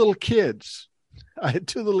had two little kids.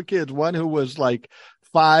 One who was like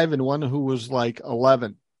 5 and one who was like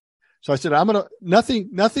 11. So I said,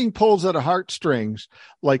 nothing pulls at a heartstrings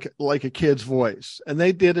like a kid's voice. And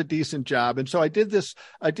they did a decent job. And so I did this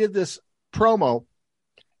promo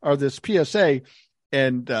or this PSA,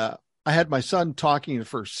 and I had my son talking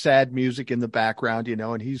for sad music in the background,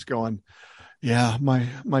 and he's going, yeah,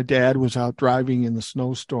 my dad was out driving in the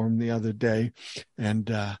snowstorm the other day,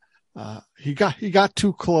 and he got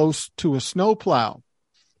too close to a snowplow.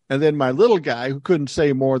 And then my little guy, who couldn't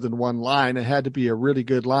say more than one line, it had to be a really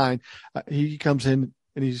good line, he comes in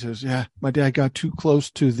and he says, yeah, my dad got too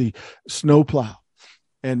close to the snowplow.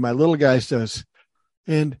 And my little guy says,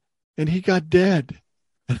 and he got dead.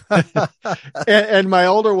 and my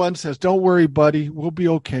older one says, don't worry, buddy, we'll be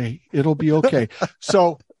okay. It'll be okay.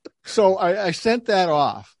 So I sent that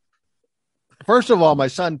off. First of all, my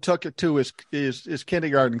son took it to his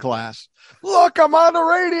kindergarten class. Look, I'm on the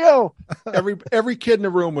radio. Every kid in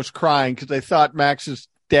the room was crying because they thought Max's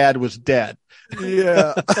dad was dead.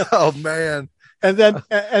 Yeah. Oh man. And then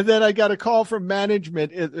I got a call from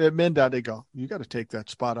management at MnDOT. They go, you got to take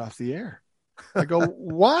that spot off the air. I go,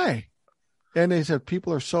 why? And they said,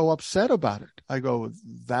 people are so upset about it. I go,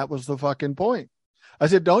 that was the fucking point. I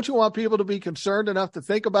said, don't you want people to be concerned enough to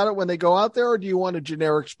think about it when they go out there, or do you want a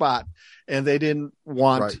generic spot? And they didn't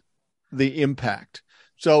want the impact.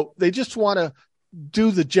 So they just want to do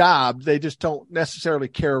the job. They just don't necessarily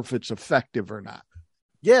care if it's effective or not.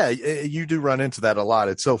 Yeah, you do run into that a lot.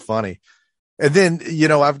 It's so funny. And then,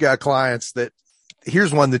 I've got clients that,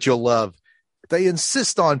 here's one that you'll love. They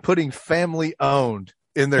insist on putting family owned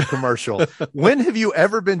in their commercial. When have you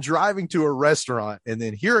ever been driving to a restaurant and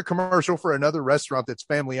then hear a commercial for another restaurant that's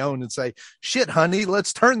family owned and say, shit, honey,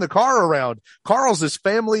 let's turn the car around. Carl's is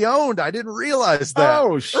family owned. I didn't realize that.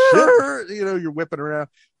 Oh, shit. You're whipping around.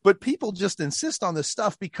 But people just insist on this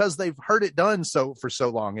stuff because they've heard it done for so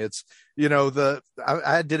long. It's,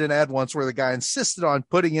 I did an ad once where the guy insisted on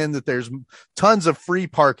putting in that there's tons of free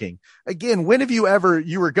parking. Again, when have you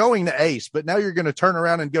were going to Ace, but now you're going to turn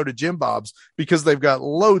around and go to Jim Bob's because they've got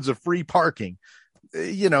loads of free parking.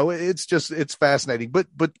 It's fascinating.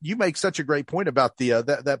 But you make such a great point about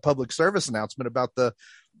that public service announcement about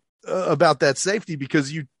that safety,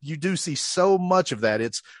 because you do see so much of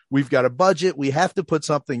that. We've got a budget. We have to put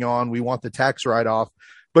something on. We want the tax write-off.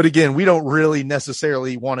 But again, we don't really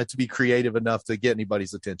necessarily want it to be creative enough to get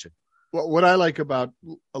anybody's attention. Well, what I like about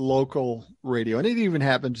a local radio, and it even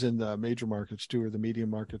happens in the major markets too, or the medium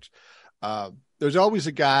markets, there's always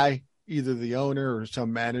a guy, either the owner or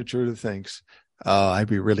some manager, that thinks, oh, I'd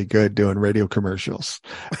be really good doing radio commercials.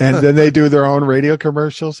 And then they do their own radio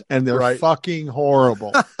commercials and they're fucking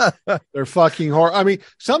horrible. They're fucking horrible. I mean,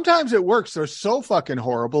 sometimes it works. They're so fucking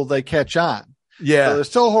horrible, they catch on. Yeah. So they're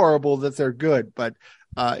so horrible that they're good. But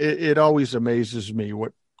it always amazes me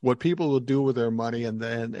what people will do with their money. And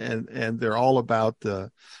they're all about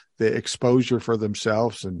the exposure for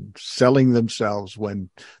themselves and selling themselves when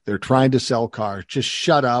they're trying to sell cars. Just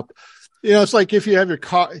shut up. It's like if you have your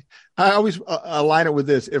car, I always align it with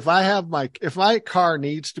this. If my car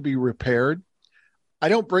needs to be repaired, I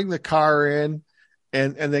don't bring the car in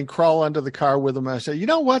and then crawl under the car with them. I say, you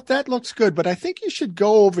know what? That looks good, but I think you should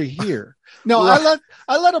go over here. No, right.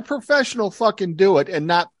 I let a professional fucking do it and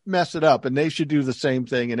not mess it up. And they should do the same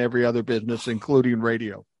thing in every other business, including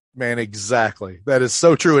radio. Man, exactly. That is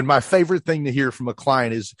so true. And my favorite thing to hear from a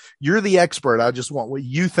client is, you're the expert. I just want what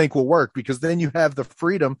you think will work, because then you have the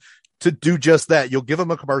freedom to do just that. You'll give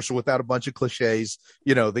them a commercial without a bunch of cliches,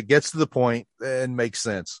 that gets to the point and makes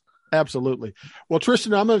sense. Absolutely. Well,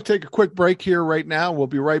 Tristan, I'm going to take a quick break here right now. We'll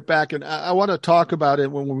be right back. And I want to talk about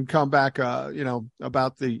it when we come back,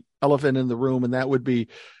 about the elephant in the room. And that would be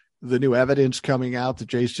the new evidence coming out, the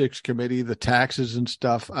J6 committee, the taxes and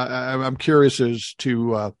stuff. I'm curious as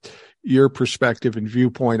to, your perspective and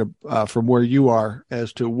viewpoint from where you are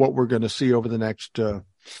as to what we're going to see over the next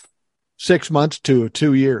 6 months to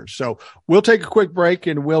 2 years. So we'll take a quick break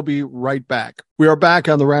and we'll be right back. We are back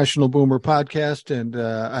on the Rational Boomer podcast, and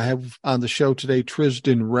I have on the show today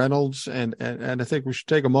Tristan Reynolds, and I think we should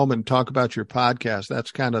take a moment and talk about your podcast.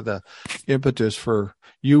 That's kind of the impetus for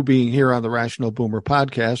you being here on the Rational Boomer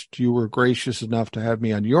podcast. You were gracious enough to have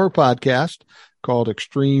me on your podcast called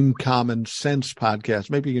Extreme Common Sense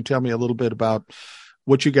Podcast. Maybe you can tell me a little bit about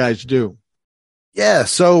what you guys do. Yeah,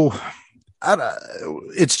 so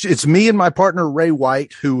it's me and my partner Ray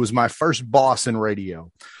White, who was my first boss in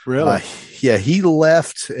radio. Really? Yeah, he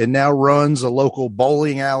left and now runs a local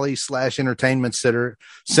bowling alley / entertainment center.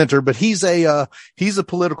 But he's a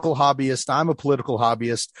political hobbyist. I'm a political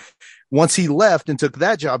hobbyist. Once he left and took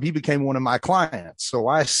that job, he became one of my clients. So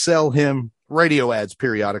I sell him radio ads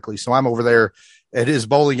periodically. So I'm over there at his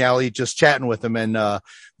bowling alley just chatting with him, and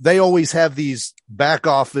they always have these back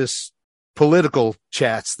office political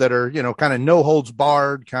chats that are, kind of no holds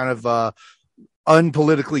barred, kind of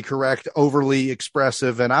unpolitically correct, overly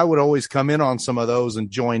expressive. And I would always come in on some of those and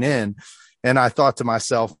join in. And I thought to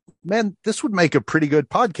myself, man, this would make a pretty good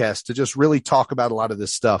podcast to just really talk about a lot of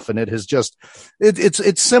this stuff. And it has just,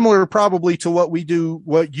 it's similar probably to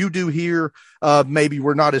what you do here. Maybe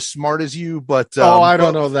we're not as smart as you, but I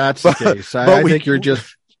don't know. That's the case. I think you're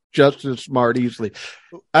just as smart easily.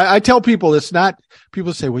 I tell people it's not,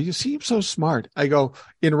 people say, well, you seem so smart. I go,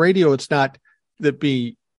 in radio, it's not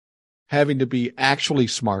that having to be actually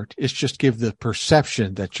smart. It's just give the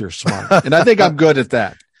perception that you're smart. And I think I'm good at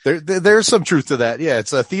that. There's some truth to that. Yeah.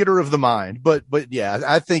 It's a theater of the mind, but yeah,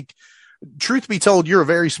 I think truth be told, you're a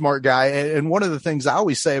very smart guy. And one of the things I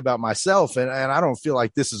always say about myself, and I don't feel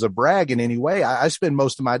like this is a brag in any way. I spend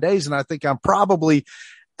most of my days, and I think I'm probably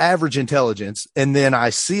average intelligence. And then I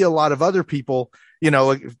see a lot of other people,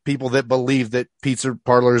 people that believe that pizza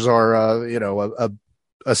parlors are,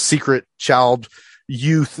 a secret child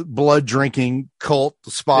youth blood drinking cult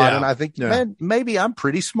spot. Yeah. And I think, man, maybe I'm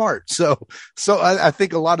pretty smart. So I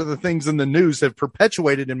think a lot of the things in the news have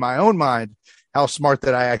perpetuated in my own mind how smart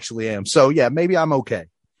that I actually am. So yeah, maybe I'm okay.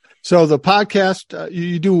 So the podcast,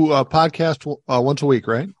 you do a podcast once a week,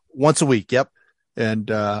 right? Once a week. Yep.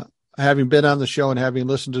 And, having been on the show and having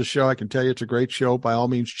listened to the show, I can tell you it's a great show. By all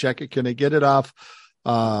means, check it. Can I get it off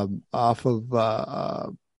of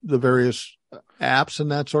the various apps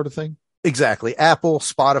and that sort of thing? Exactly. Apple,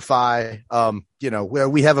 Spotify.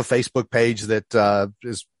 We have a Facebook page that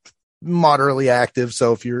is moderately active.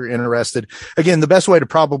 So if you're interested, again, the best way to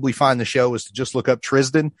probably find the show is to just look up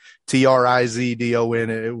Trisdan, Trizdon.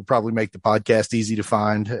 It will probably make the podcast easy to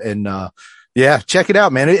find. And, yeah, check it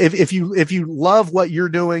out, man. If you love what you're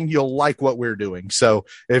doing, you'll like what we're doing. So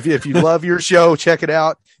if you love your show, check it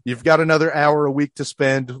out. You've got another hour a week to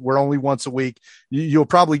spend. We're only once a week. You'll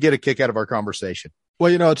probably get a kick out of our conversation.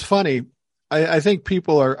 Well, it's funny. I think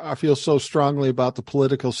people feel so strongly about the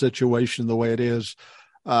political situation the way it is.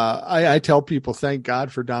 I tell people, thank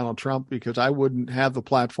God for Donald Trump, because I wouldn't have the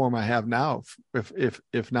platform I have now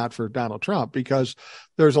if not for Donald Trump, because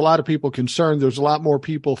there's a lot of people concerned. There's a lot more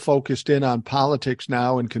people focused in on politics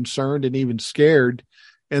now and concerned and even scared,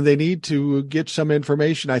 and they need to get some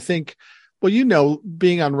information. I think,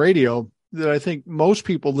 being on radio, that I think most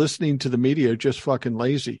people listening to the media are just fucking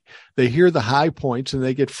lazy. They hear the high points and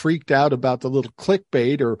they get freaked out about the little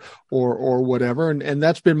clickbait or whatever. And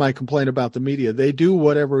that's been my complaint about the media. They do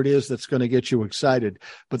whatever it is that's going to get you excited,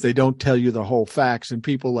 but they don't tell you the whole facts. And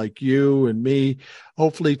people like you and me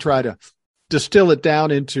hopefully try to distill it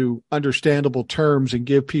down into understandable terms and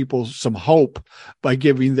give people some hope by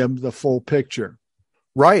giving them the full picture.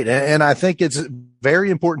 Right. And I think it's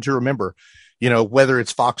very important to remember, whether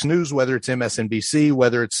it's Fox News, whether it's MSNBC,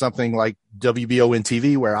 whether it's something like WBON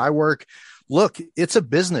TV where I work, look, it's a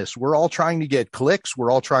business. We're all trying to get clicks.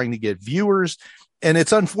 We're all trying to get viewers. And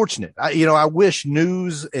it's unfortunate. I wish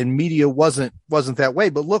news and media wasn't that way,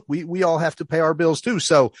 but look, we all have to pay our bills too.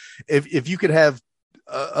 So if you could have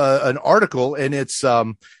an article and it's,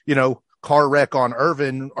 car wreck on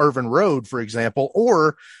Irvin Road, for example,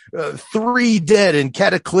 or 3 dead in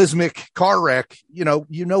cataclysmic car wreck,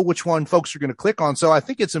 which one folks are going to click on. So I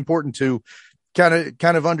think it's important to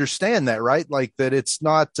kind of understand that, right? Like that it's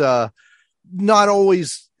not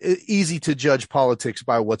always easy to judge politics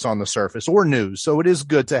by what's on the surface or news. So it is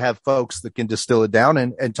good to have folks that can distill it down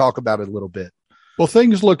and talk about it a little bit. Well,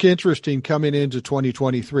 things look interesting coming into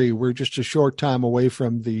 2023. We're just a short time away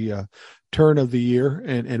from the turn of the year,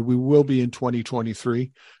 and we will be in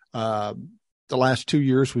 2023. The last 2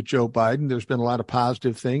 years with Joe Biden, there's been a lot of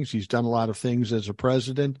positive things. He's done a lot of things as a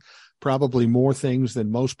president, probably more things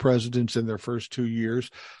than most presidents in their first 2 years.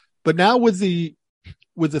 But now with the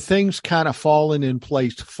things kind of falling in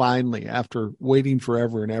place finally, after waiting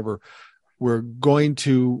forever and ever, we're going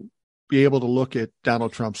to be able to look at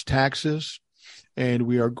Donald Trump's taxes, and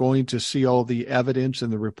we are going to see all the evidence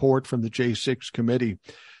and the report from the J6 committee.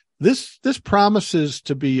 This promises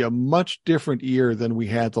to be a much different year than we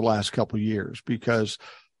had the last couple of years, because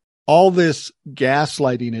all this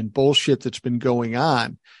gaslighting and bullshit that's been going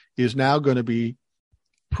on is now going to be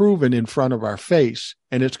proven in front of our face.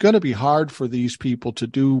 And it's going to be hard for these people to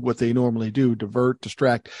do what they normally do, divert,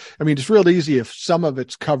 distract. I mean, it's real easy if some of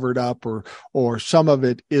it's covered up or some of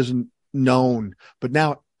it isn't known, but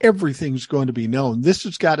now everything's going to be known. This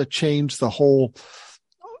has got to change the whole,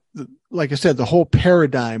 like I said, the whole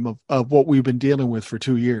paradigm of what we've been dealing with for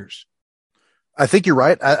 2 years. I think you're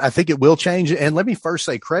right. I think it will change. And let me first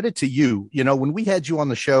say credit to you. You know, when we had you on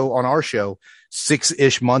our show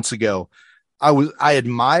 6-ish months ago, I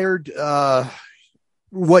admired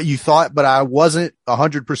what you thought, but I wasn't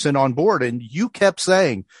 100% on board. And you kept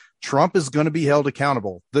saying Trump is going to be held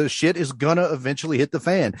accountable. The shit is going to eventually hit the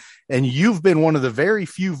fan. And you've been one of the very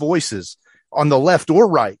few voices on the left or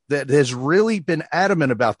right that has really been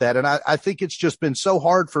adamant about that. And I think it's just been so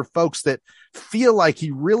hard for folks that feel like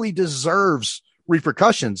he really deserves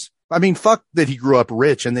repercussions. I mean, fuck that he grew up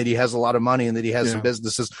rich and that he has a lot of money and that he has some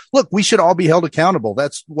businesses. Look, we should all be held accountable.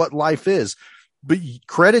 That's what life is. But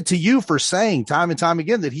credit to you for saying time and time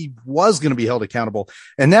again that he was going to be held accountable.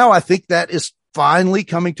 And now I think that is finally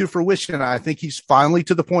coming to fruition. I think he's finally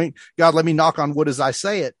to the point, God, let me knock on wood as I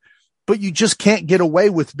say it. But you just can't get away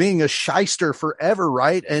with being a shyster forever,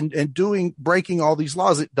 right? And breaking all these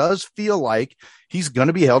laws. It does feel like he's going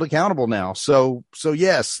to be held accountable now. So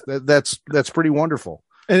yes, that's pretty wonderful.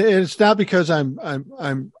 And it's not because I'm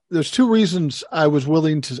there's two reasons I was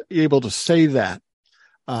willing to able to say that.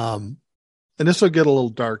 And this will get a little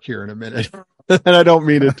dark here in a minute, and I don't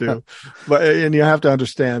mean it to, and you have to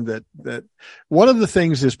understand that one of the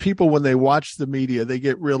things is people, when they watch the media, they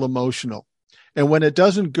get real emotional. And when it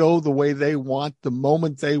doesn't go the way they want, the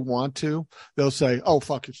moment they want to, they'll say, oh,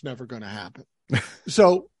 fuck, it's never going to happen.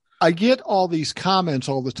 So I get all these comments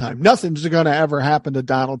all the time. Nothing's going to ever happen to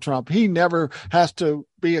Donald Trump. He never has to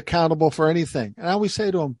be accountable for anything. And I always say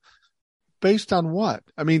to them, based on what?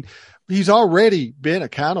 I mean, he's already been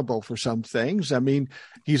accountable for some things. I mean,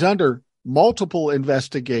 he's under multiple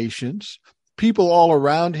investigations. People all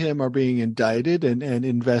around him are being indicted and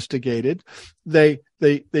investigated. They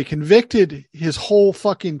convicted his whole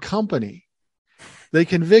fucking company. They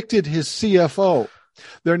convicted his CFO.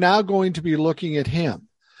 They're now going to be looking at him.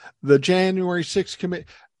 The January 6th committee,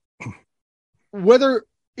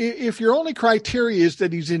 if your only criteria is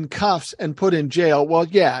that he's in cuffs and put in jail, well,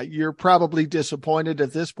 yeah, you're probably disappointed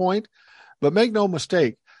at this point, but make no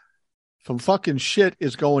mistake, some fucking shit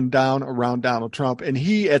is going down around Donald Trump, and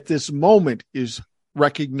he at this moment is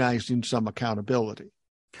recognizing some accountability.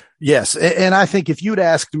 Yes. And I think if you'd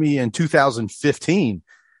asked me in 2015,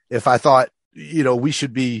 if I thought, we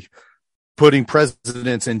should be putting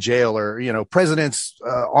presidents in jail or, presidents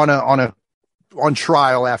on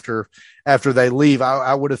trial after they leave,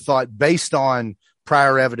 I would have thought, based on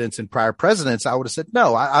prior evidence and prior presidents, I would have said,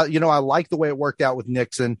 no, I like the way it worked out with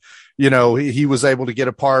Nixon. He was able to get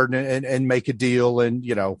a pardon and make a deal and,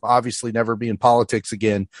 obviously never be in politics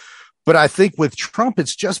again. But I think with Trump,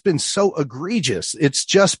 it's just been so egregious. It's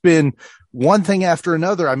just been one thing after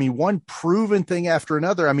another. I mean, one proven thing after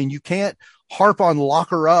another. I mean, you can't harp on lock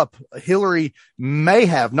her up. Hillary may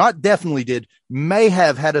have, not definitely did, may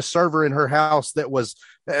have had a server in her house that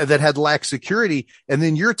had lacked security. And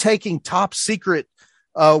then you're taking top secret,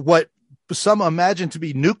 what some imagine to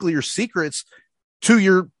be nuclear secrets, to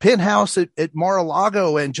your penthouse at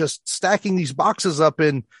Mar-a-Lago and just stacking these boxes up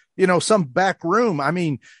in, some back room. I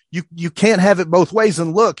mean, you can't have it both ways.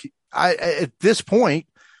 And look, at this point,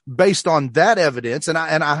 based on that evidence, and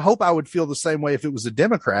I hope I would feel the same way if it was a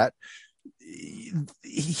Democrat,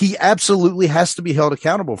 he absolutely has to be held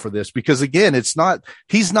accountable for this, because again,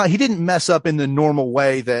 he didn't mess up in the normal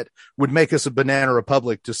way that would make us a banana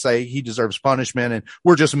republic to say he deserves punishment. And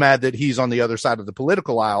we're just mad that he's on the other side of the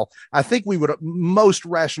political aisle. I think most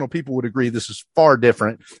rational people would agree this is far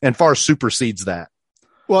different and far supersedes that.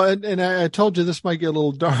 Well, and I told you this might get a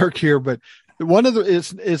little dark here, but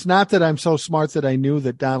it's not that I'm so smart that I knew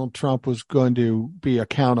that Donald Trump was going to be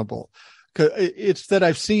accountable. It's that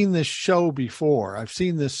I've seen this show before. I've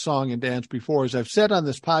seen this song and dance before. As I've said on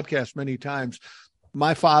this podcast many times,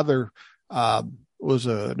 my father was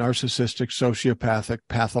a narcissistic, sociopathic,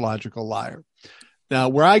 pathological liar. Now,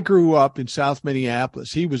 where I grew up in South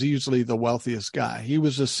Minneapolis, he was easily the wealthiest guy. He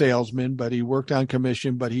was a salesman, but he worked on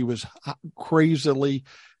commission, but he was crazily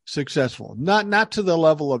successful. Not to the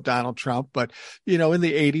level of Donald Trump, but, in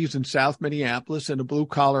the 80s in South Minneapolis, in a blue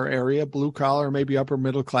collar area, blue collar, maybe upper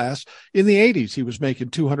middle class. In the 80s, he was making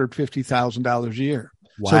 $250,000 a year.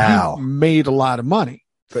 Wow. So he made a lot of money.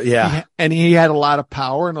 But yeah. And he had a lot of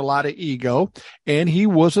power and a lot of ego, and he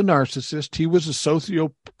was a narcissist. He was a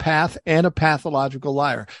sociopath and a pathological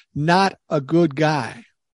liar, not a good guy.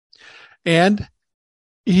 And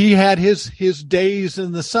he had his days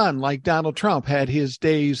in the sun, like Donald Trump had his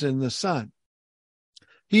days in the sun.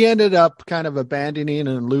 He ended up kind of abandoning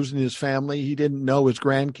and losing his family. He didn't know his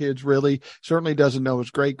grandkids, really, certainly doesn't know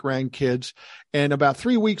his great grandkids. And about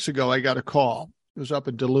 3 weeks ago, I got a call. It was up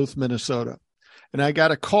in Duluth, Minnesota. And I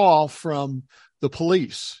got a call from the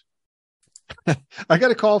police. I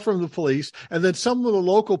got a call from the police, and then some of the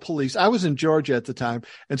local police, I was in Georgia at the time,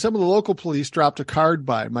 and some of the local police dropped a card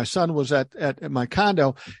by. My son was at my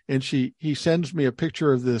condo, and he sends me a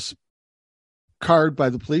picture of this card by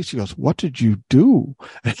the police. He goes, "What did you do?"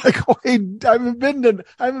 And I go, "Hey, I haven't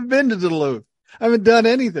been to Duluth. I haven't done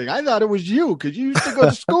anything. I thought it was you because you used to go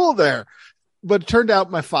to school there." But it turned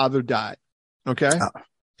out my father died. Okay.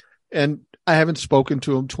 And I haven't spoken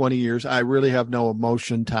to him 20 years. I really have no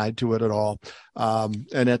emotion tied to it at all. And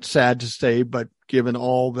it's sad to say, but given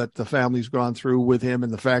all that the family's gone through with him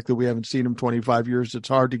and the fact that we haven't seen him 25 years, it's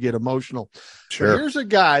hard to get emotional. Sure. But here's a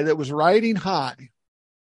guy that was riding high.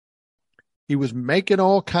 He was making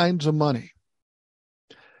all kinds of money.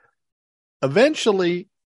 Eventually,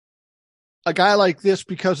 a guy like this,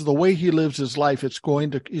 because of the way he lives his life, he's going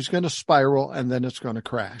to spiral, and then it's going to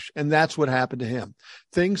crash. And that's what happened to him.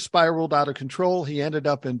 Things spiraled out of control. He ended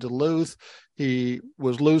up in Duluth. He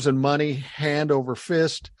was losing money hand over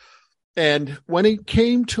fist. And when he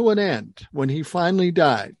came to an end, when he finally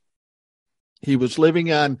died, he was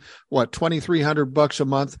living on $2,300 a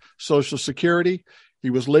month Social Security. He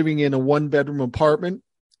was living in a 1-bedroom apartment,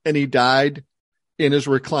 and he died in his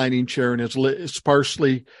reclining chair in his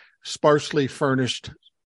sparsely furnished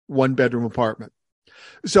 1-bedroom apartment.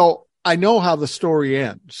 So I know how the story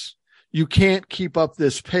ends. You can't keep up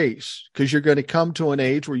this pace because you're going to come to an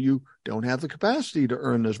age where you don't have the capacity to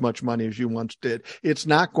earn as much money as you once did. It's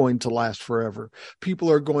not going to last forever.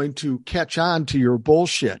 People are going to catch on to your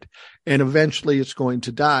bullshit, and eventually it's going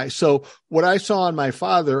to die. So what I saw in my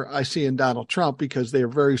father, I see in Donald Trump, because they are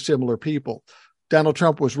very similar people. Donald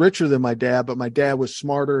Trump was richer than my dad, but my dad was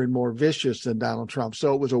smarter and more vicious than Donald Trump.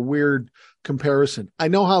 So it was a weird comparison. I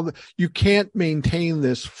know how you can't maintain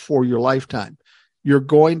this for your lifetime. You're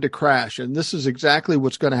going to crash. And this is exactly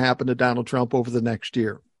what's going to happen to Donald Trump over the next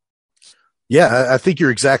year. Yeah, I think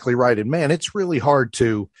you're exactly right. And man, it's really hard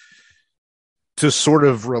to sort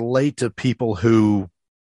of relate to people who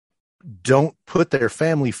don't put their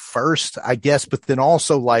family first, I guess, but then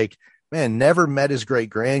also never met his great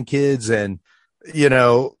grandkids. And,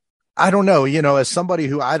 I don't know, as somebody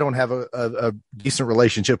who I don't have a decent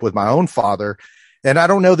relationship with my own father, and I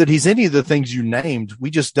don't know that he's any of the things you named. We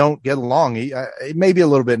just don't get along. It may be a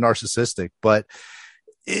little bit narcissistic, but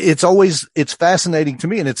it's fascinating to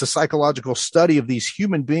me. And it's a psychological study of these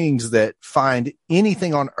human beings that find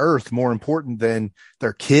anything on earth more important than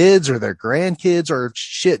their kids or their grandkids or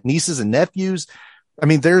nieces and nephews. I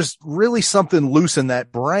mean, there's really something loose in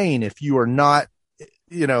that brain if you are not,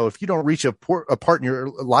 if you don't reach a part in your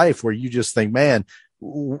life where you just think, man,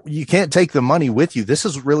 you can't take the money with you. This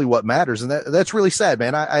is really what matters. And that's really sad,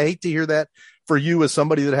 man. I hate to hear that for you as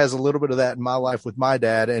somebody that has a little bit of that in my life with my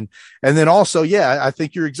dad. And then also, yeah, I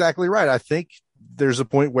think you're exactly right. I think there's a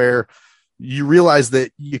point where you realize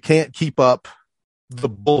that you can't keep up the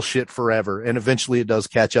bullshit forever. And eventually it does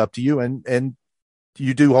catch up to you, and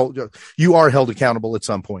you are held accountable at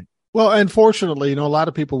some point. Well, unfortunately, a lot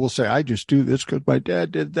of people will say, I just do this because my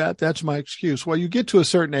dad did that. That's my excuse. Well, you get to a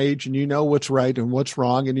certain age and you know what's right and what's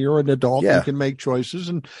wrong, and you're an adult. Yeah. You can make choices.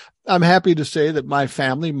 And I'm happy to say that my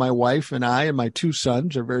family, my wife and I and my 2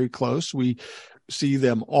 sons are very close. We see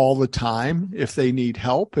them all the time if they need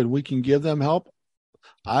help, and we can give them help.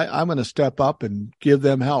 I'm going to step up and give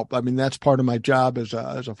them help. I mean, that's part of my job as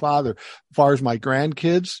a father. As far as my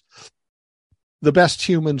grandkids, the best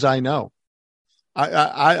humans I know.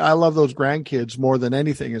 I love those grandkids more than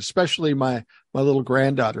anything, especially my little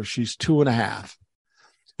granddaughter. She's 2.5.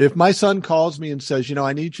 If my son calls me and says,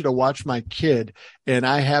 I need you to watch my kid, and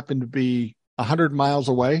I happen to be 100 miles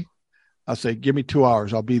away, I'll say, give me 2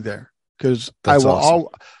 hours. I'll be there, because I will.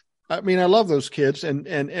 Awesome. I love those kids.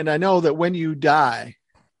 And I know that when you die,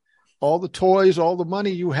 all the toys, all the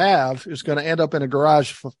money you have is going to end up in a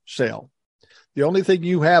garage sale. The only thing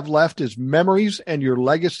you have left is memories and your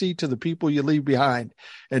legacy to the people you leave behind.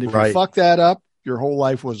 And if you fuck that up, your whole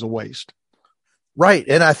life was a waste. Right.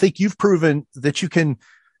 And I think you've proven that you can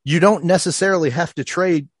you don't necessarily have to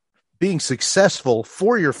trade being successful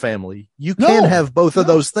for your family. You can have both of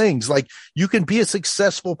those things. Like, you can be a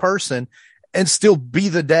successful person and still be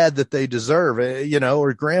the dad that they deserve,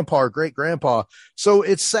 or grandpa or great grandpa. So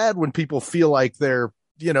it's sad when people feel like they're,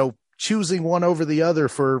 choosing one over the other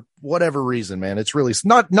for whatever reason, man. It's really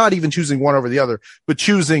not even choosing one over the other, but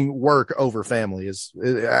choosing work over family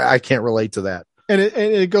I can't relate to that. And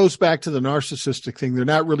it goes back to the narcissistic thing. They're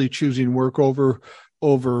not really choosing work over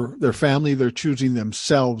their family. They're choosing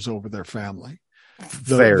themselves over their family.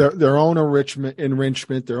 Their own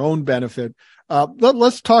enrichment, their own benefit.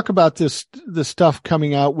 Let's talk about this stuff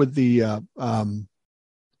coming out with the,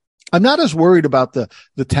 I'm not as worried about the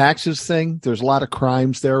taxes thing. There's a lot of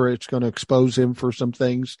crimes there. It's going to expose him for some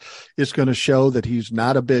things. It's going to show that he's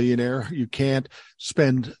not a billionaire. You can't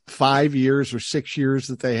spend 5 years or 6 years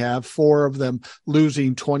that they have, 4 of them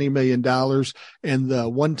losing $20 million. And the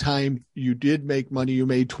one time you did make money, you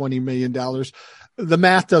made $20 million. The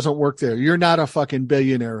math doesn't work there. You're not a fucking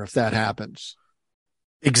billionaire if that happens.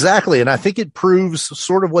 Exactly. And I think it proves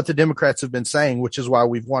sort of what the Democrats have been saying, which is why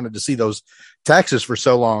we've wanted to see those taxes for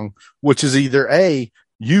so long, which is either A,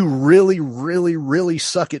 you really, really, really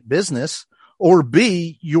suck at business, or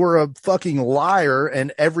B, you're a fucking liar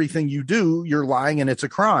and everything you do, you're lying and it's a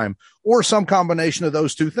crime, or some combination of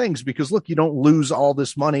those two things. Because look, you don't lose all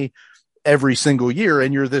this money every single year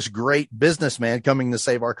and you're this great businessman coming to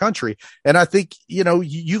save our country. And I think,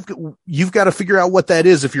 you've got to figure out what that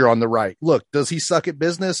is if you're on the right. Look, does he suck at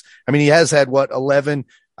business? I mean, he has had 11,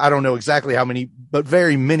 I don't know exactly how many, but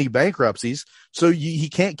very many bankruptcies. So he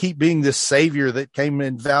can't keep being this savior that came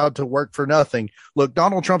and vowed to work for nothing. Look,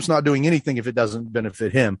 Donald Trump's not doing anything if it doesn't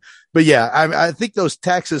benefit him. But yeah, I think those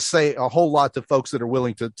taxes say a whole lot to folks that are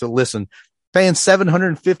willing to listen. Paying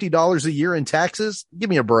 $750 a year in taxes?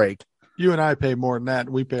 Give me a break. You and I pay more than that.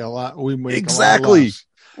 We pay a lot. We make exactly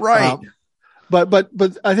a lot right.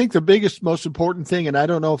 But I think the biggest, most important thing, and I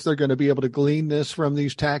don't know if they're going to be able to glean this from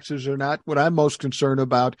these taxes or not. What I'm most concerned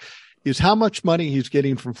about is how much money he's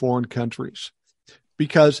getting from foreign countries,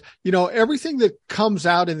 because everything that comes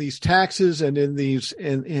out in these taxes and in these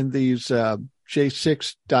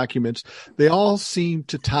J6 documents, they all seem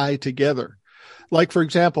to tie together. Like, for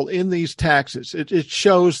example, in these taxes, it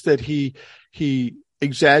shows that he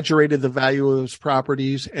exaggerated the value of his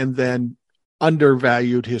properties and then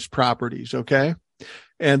undervalued his properties. Okay.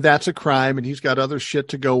 And that's a crime, and he's got other shit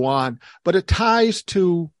to go on, but it ties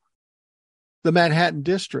to the Manhattan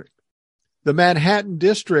District. The Manhattan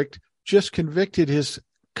District just convicted his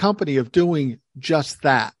company of doing just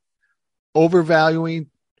that, overvaluing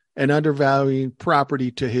and undervaluing property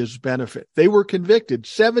to his benefit. They were convicted,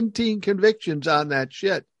 17 convictions on that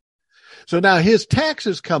shit. So now his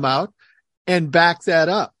taxes come out and back that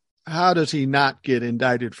up. How does he not get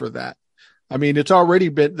indicted for that? I mean,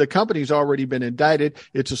 the company's already been indicted.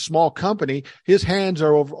 It's a small company. His hands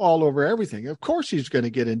are all over everything. Of course he's going to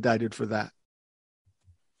get indicted for that.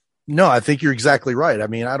 No, I think you're exactly right. I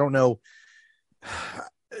mean, I don't know.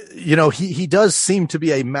 He does seem to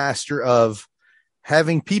be a master of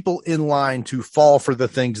having people in line to fall for the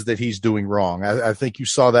things that he's doing wrong. I think you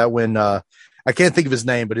saw that when, I can't think of his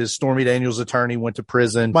name, but his Stormy Daniels attorney went to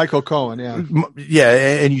prison. Michael Cohen. Yeah.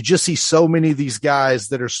 Yeah. And you just see so many of these guys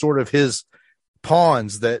that are sort of his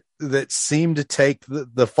pawns that seem to take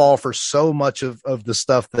the fall for so much of the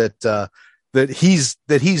stuff that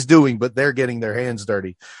he's doing, but they're getting their hands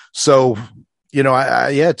dirty. So,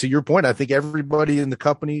 to your point, I think everybody in the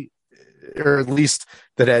company, or at least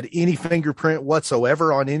that had any fingerprint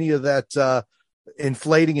whatsoever on any of that,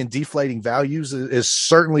 inflating and deflating values, is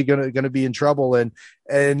certainly going to be in trouble. And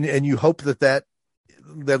you hope that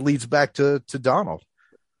leads back to Donald.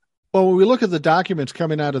 Well, when we look at the documents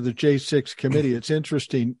coming out of the J6 committee, it's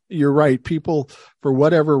interesting. You're right. People, for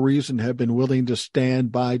whatever reason, have been willing to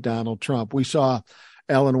stand by Donald Trump. We saw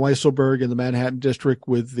Alan Weisselberg in the Manhattan District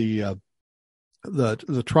with the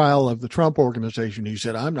trial of the Trump Organization. He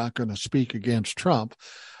said, I'm not going to speak against Trump.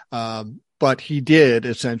 But he did,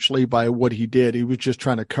 essentially, by what he did. He was just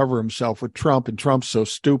trying to cover himself with Trump, and Trump's so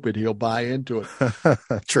stupid he'll buy into it.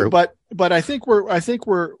 True. But I think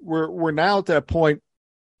we're now at that point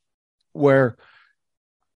where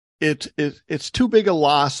it's too big a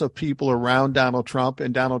loss of people around Donald Trump,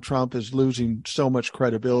 and Donald Trump is losing so much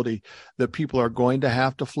credibility that people are going to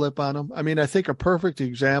have to flip on him. I mean, I think a perfect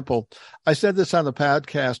example, I said this on the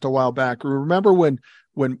podcast a while back. Remember when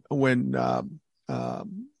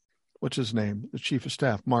what's his name? The chief of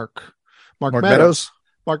staff, Mark Meadows.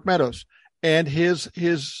 Mark Meadows, and his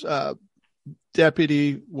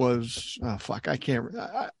deputy was,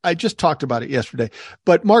 I just talked about it yesterday,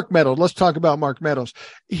 but Mark Meadows, let's talk about Mark Meadows.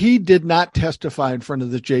 He did not testify in front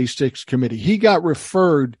of the J6 committee. He got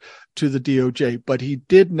referred to the DOJ, but he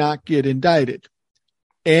did not get indicted.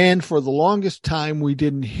 And for the longest time, we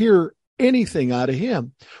didn't hear anything out of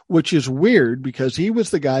him, which is weird because he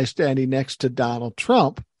was the guy standing next to Donald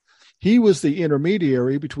Trump. He was the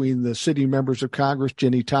intermediary between the sitting members of Congress,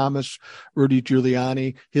 Ginny Thomas, Rudy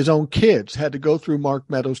Giuliani. His own kids had to go through Mark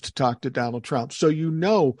Meadows to talk to Donald Trump.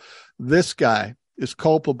 So this guy is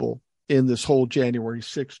culpable in this whole January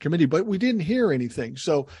 6th committee, but we didn't hear anything.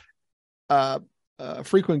 So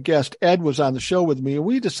frequent guest Ed was on the show with me, and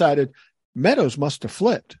we decided Meadows must have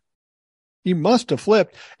flipped. He must have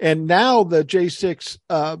flipped. And now the J6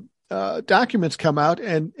 documents come out,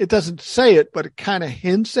 and it doesn't say it, but it kind of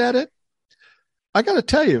hints at it. I got to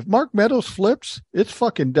tell you, if Mark Meadows flips, it's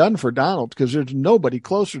fucking done for Donald because there's nobody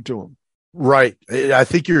closer to him. Right. I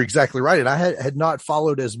think you're exactly right. And I had not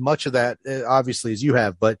followed as much of that, obviously, as you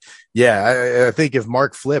have. But yeah, I think if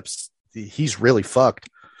Mark flips, he's really fucked.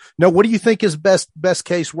 No, what do you think is best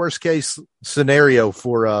case, worst case scenario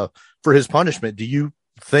for his punishment? Do you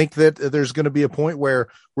think that there's going to be a point where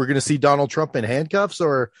we're going to see Donald Trump in handcuffs,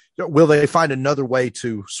 or will they find another way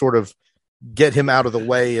to sort of get him out of the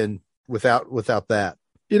way and without that?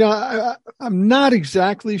 I'm not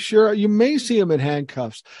exactly sure. You may see him in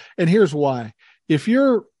handcuffs. And here's why. If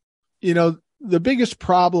you're, the biggest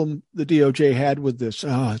problem the DOJ had with this,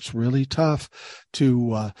 it's really tough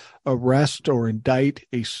to arrest or indict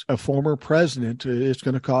a former president. It's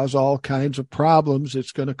going to cause all kinds of problems.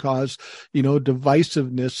 It's going to cause,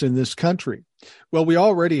 divisiveness in this country. Well, we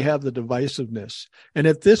already have the divisiveness. And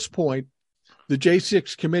at this point, the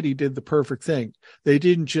J6 committee did the perfect thing. They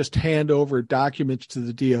didn't just hand over documents to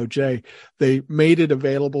the DOJ. They made it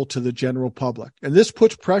available to the general public. And this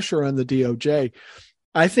puts pressure on the DOJ.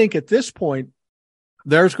 I think at this point,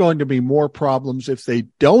 there's going to be more problems if they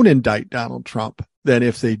don't indict Donald Trump than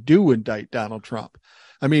if they do indict Donald Trump.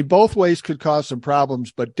 I mean, both ways could cause some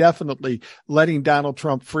problems, but definitely letting Donald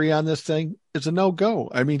Trump free on this thing is a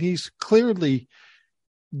no-go. I mean, he's clearly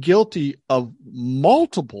guilty of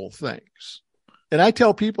multiple things. And I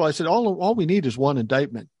tell people, I said, all we need is one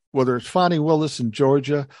indictment, whether it's Fani Willis in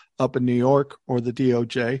Georgia, up in New York, or the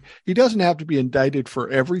DOJ. He doesn't have to be indicted for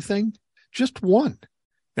everything, just one.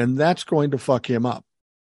 And that's going to fuck him up.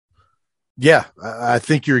 Yeah, I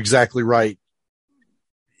think you're exactly right.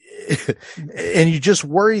 And you just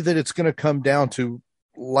worry that it's going to come down to,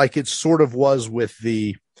 like it sort of was with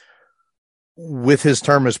his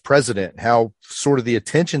term as president, how sort of the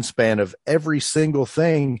attention span of every single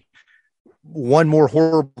thing, one more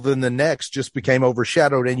horrible than the next, just became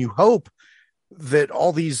overshadowed. And you hope that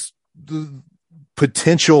all these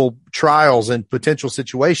potential trials and potential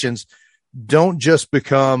situations don't just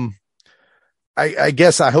become, I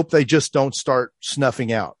guess I hope they just don't start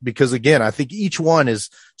snuffing out, because again, I think each one is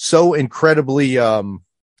so incredibly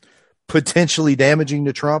potentially damaging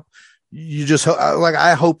to Trump. You just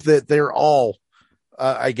I hope that they're all,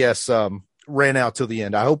 ran out till the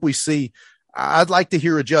end. I hope we see. I'd like to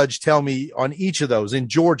hear a judge tell me on each of those in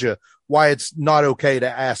Georgia why it's not okay to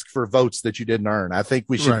ask for votes that you didn't earn. I think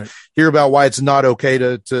we should hear about why it's not okay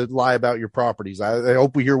to lie about your properties. I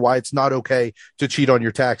hope we hear why it's not okay to cheat on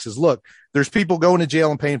your taxes. Look, there's people going to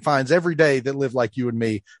jail and paying fines every day that live like you and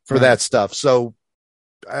me for that stuff. So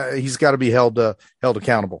he's got to be held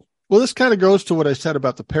accountable. Well, this kind of goes to what I said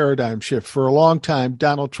about the paradigm shift. For a long time,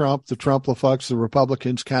 Donald Trump, the Trump-la-fucks, the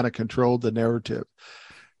Republicans kind of controlled the narrative.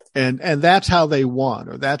 And that's how they won,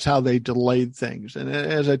 or that's how they delayed things. And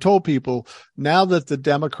as I told people, now that the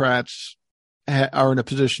Democrats are in a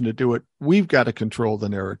position to do it, we've got to control the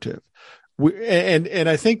narrative. And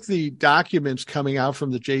I think the documents coming out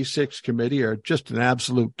from the J6 committee are just an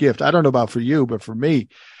absolute gift. I don't know about for you, but for me,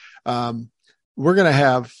 we're going to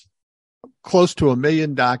have close to 1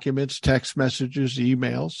 million documents, text messages,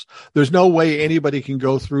 emails. There's no way anybody can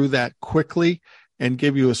go through that quickly and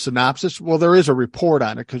give you a synopsis. Well, there is a report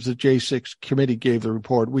on it because the J6 committee gave the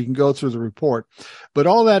report. We can go through the report, but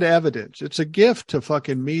all that evidence, it's a gift to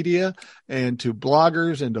fucking media and to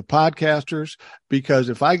bloggers and to podcasters, because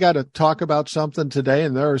if I got to talk about something today,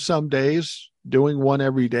 and there are some days doing one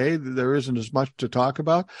every day, there isn't as much to talk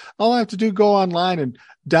about. All I have to do, go online and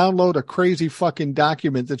download a crazy fucking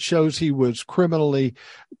document that shows he was criminally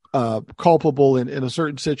culpable in a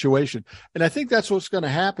certain situation. And I think that's what's going to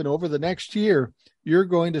happen over the next year. You're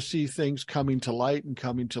going to see things coming to light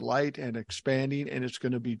and expanding, and it's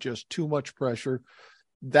going to be just too much pressure.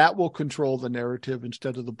 That will control the narrative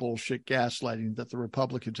instead of the bullshit gaslighting that the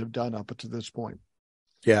Republicans have done up to this point.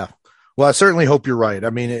 Yeah. Well, I certainly hope you're right.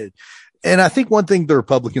 I mean, And I think one thing the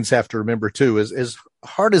Republicans have to remember too is, as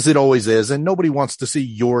hard as it always is, and nobody wants to see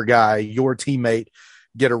your guy, your teammate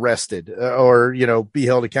get arrested or, be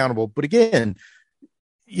held accountable. But again,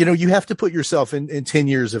 you have to put yourself in 10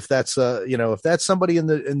 years. If that's, if that's somebody in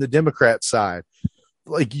the Democrat side,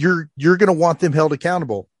 like you're going to want them held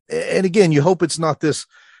accountable. And again, you hope it's not this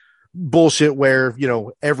bullshit where,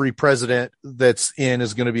 every president that's in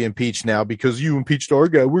is going to be impeached now because you impeached our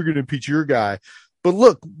guy. We're going to impeach your guy. But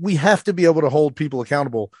look, we have to be able to hold people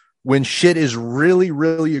accountable when shit is really,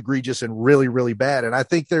 really egregious and really, really bad. And I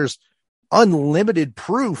think there's unlimited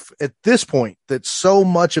proof at this point that so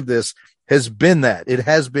much of this has been that it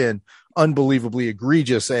has been unbelievably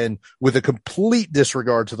egregious and with a complete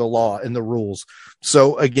disregard to the law and the rules.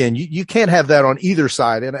 So again, you can't have that on either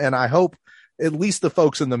side. And I hope at least the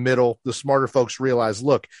folks in the middle, the smarter folks realize,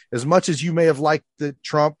 look, as much as you may have liked that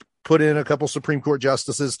Trump put in a couple Supreme Court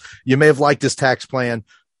justices, you may have liked his tax plan,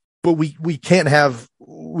 but we can't have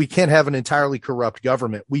an entirely corrupt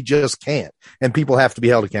government. We just can't. And people have to be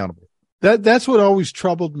held accountable. That's what always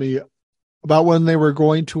troubled me about when they were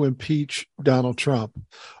going to impeach Donald Trump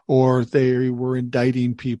or they were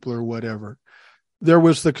indicting people or whatever. There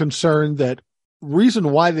was the concern that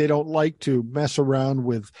reason why they don't like to mess around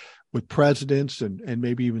with presidents and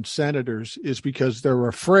maybe even senators is because they're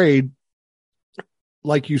afraid,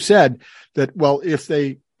 like you said, that, well, if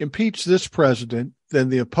they impeach this president, then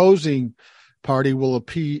the opposing party will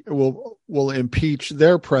impeach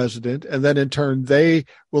their president, and then in turn they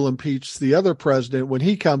will impeach the other president when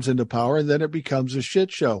he comes into power, and then it becomes a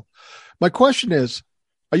shit show. My question is,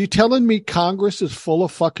 are you telling me Congress is full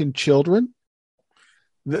of fucking children?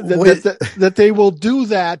 That they will do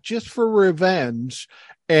that just for revenge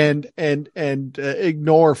and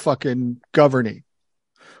ignore fucking governing?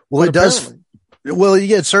 Well, it does. Well,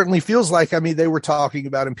 yeah, it certainly feels like, they were talking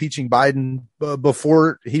about impeaching Biden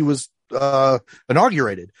before he was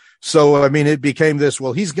inaugurated. So, it became this,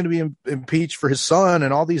 well, he's going to be impeached for his son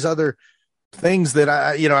and all these other things that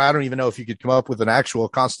I don't even know if you could come up with an actual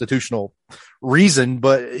constitutional reason,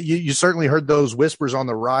 but you certainly heard those whispers on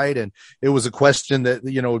the right. And it was a question that,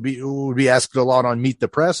 would be asked a lot on Meet the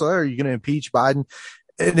Press. Are you going to impeach Biden?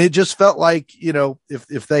 And it just felt like,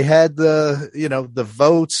 if they had the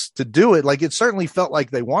votes to do it, like it certainly felt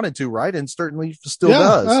like they wanted to, right? And certainly still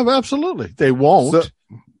does. Absolutely. They won't. So,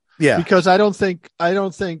 yeah. Because I don't think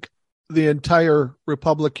the entire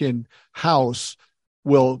Republican House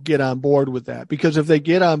will get on board with that. Because if they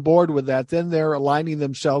get on board with that, then they're aligning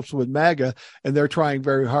themselves with MAGA and they're trying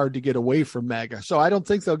very hard to get away from MAGA. So I don't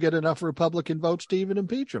think they'll get enough Republican votes to even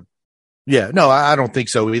impeach him. Yeah, no, I don't think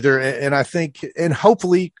so either. And I think, and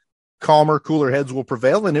hopefully calmer, cooler heads will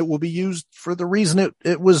prevail and it will be used for the reason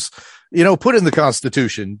it was, put in the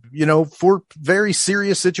Constitution, for very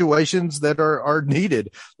serious situations that are needed,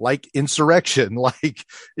 like insurrection, like,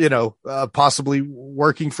 possibly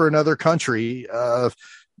working for another country,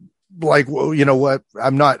 like, what,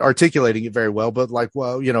 I'm not articulating it very well, but like,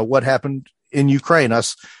 well, what happened in Ukraine,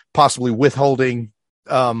 us possibly withholding,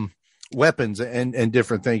 weapons and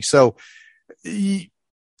different things. So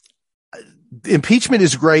impeachment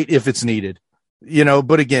is great if it's needed,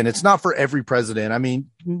 but again, it's not for every president.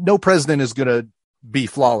 No president is going to be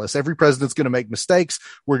flawless. Every president's going to make mistakes.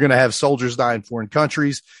 We're going to have soldiers die in foreign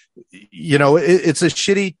countries. It's a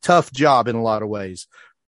shitty, tough job in a lot of ways,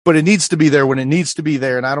 but it needs to be there when it needs to be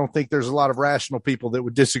there. And I don't think there's a lot of rational people that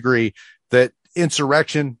would disagree that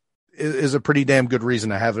insurrection is a pretty damn good reason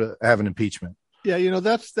to have an impeachment. Yeah,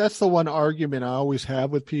 that's the one argument I always have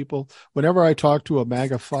with people. Whenever I talk to a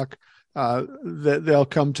MAGA fuck, they'll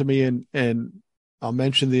come to me and I'll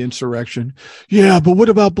mention the insurrection. Yeah, but what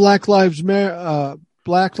about Black Lives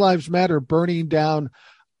Matter burning down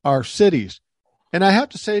our cities? And I have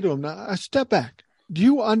to say to them, now, I step back. Do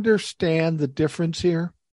you understand the difference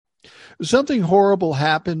here? Something horrible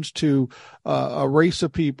happens to a race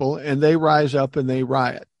of people and they rise up and they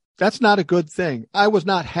riot. That's not a good thing. I was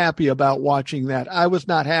not happy about watching that. I was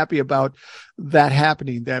not happy about that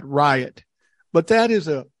happening, that riot. But that is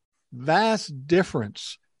a vast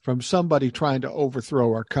difference from somebody trying to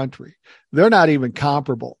overthrow our country. They're not even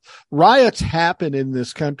comparable. Riots happen in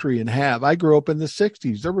this country and have. I grew up in the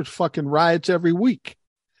 60s. There was fucking riots every week.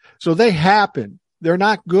 So they happen. They're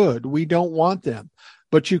not good. We don't want them.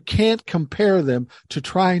 But you can't compare them to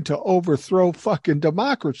trying to overthrow fucking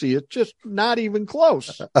democracy. It's just not even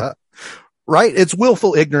close. Right? It's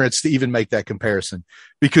willful ignorance to even make that comparison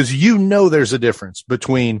because there's a difference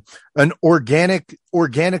between an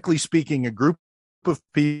organically speaking, a group of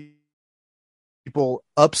people people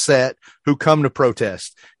upset who come to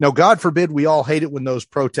protest. Now, God forbid we all hate it when those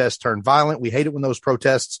protests turn violent. We hate it when those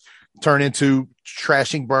protests turn into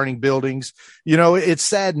trashing, burning buildings. You know, it's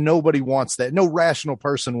sad. Nobody wants that. No rational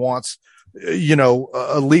person wants, you know,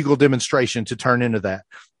 a legal demonstration to turn into that.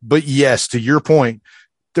 But yes, to your point,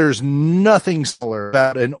 there's nothing similar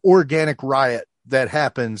about an organic riot that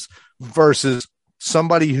happens versus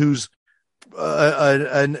somebody who's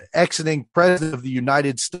an exiting president of the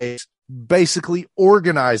United States basically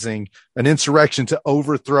organizing an insurrection to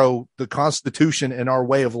overthrow the Constitution and our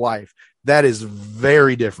way of life. That is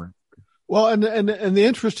very different. Well, and the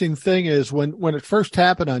interesting thing is when it first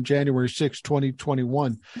happened on January 6,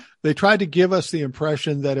 2021, they tried to give us the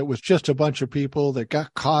impression that it was just a bunch of people that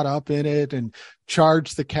got caught up in it and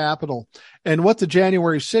charged the Capitol. And what the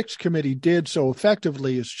January 6th committee did so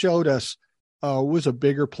effectively is showed us was a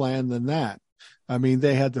bigger plan than that. I mean,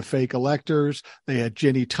 they had the fake electors. They had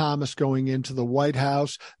Ginny Thomas going into the White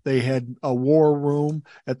House. They had a war room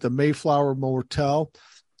at the Mayflower Motel.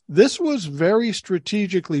 This was very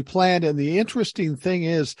strategically planned. And the interesting thing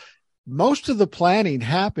is most of the planning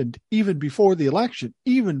happened even before the election,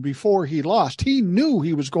 even before he lost. He knew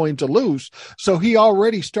he was going to lose. So he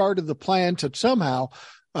already started the plan to somehow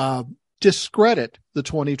discredit the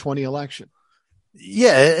 2020 election.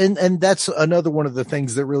 Yeah. And that's another one of the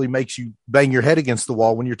things that really makes you bang your head against the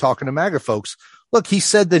wall when you're talking to MAGA folks. Look, he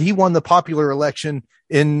said that he won the popular election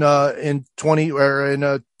in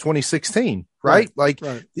 2016, right? Right.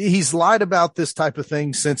 He's lied about this type of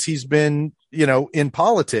thing since he's been, you know, in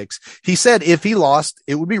politics. He said if he lost,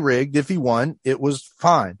 it would be rigged. If he won, it was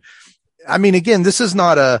fine. I mean, again, this is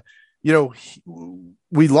not a, you know,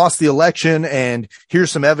 we lost the election and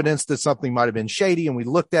here's some evidence that something might've been shady. And we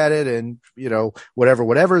looked at it and, you know,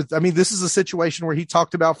 whatever. I mean, this is a situation where he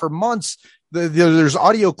talked about for months. There's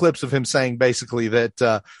audio clips of him saying basically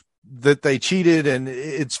that they cheated and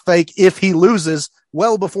it's fake if he loses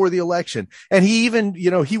well before the election. And he even,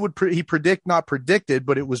 you know, he not predicted,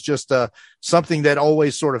 but it was just something that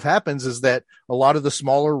always sort of happens is that a lot of the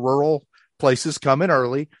smaller rural places come in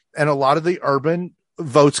early and a lot of the urban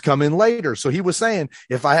votes come in later. So he was saying,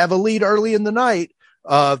 if I have a lead early in the night,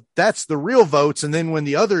 that's the real votes. And then when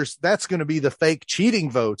the others, that's going to be the fake cheating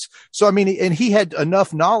votes. So, I mean, and he had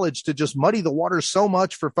enough knowledge to just muddy the waters so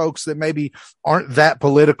much for folks that maybe aren't that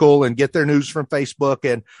political and get their news from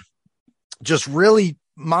Facebook and just really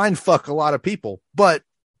mind fuck a lot of people. But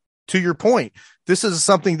to your point, this is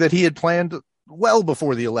something that he had planned well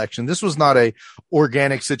before the election. This was not a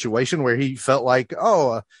organic situation where he felt like,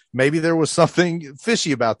 maybe there was something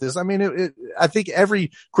fishy about this. I mean, I think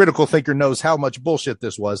every critical thinker knows how much bullshit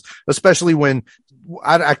this was, especially when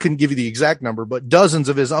I couldn't give you the exact number, but dozens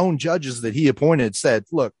of his own judges that he appointed said,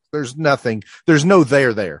 look, there's no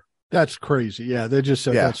there. That's crazy. Yeah. They just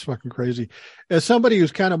said that's fucking crazy. As somebody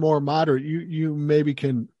who's kind of more moderate, you maybe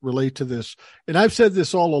can relate to this. And I've said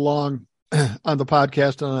this all along on the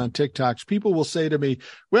podcast and on TikToks. People will say to me,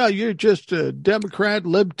 well, you're just a Democrat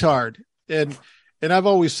libtard. And I've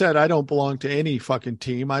always said, I don't belong to any fucking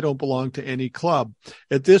team. I don't belong to any club.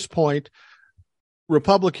 At this point,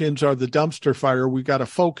 Republicans are the dumpster fire. We got to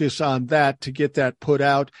focus on that to get that put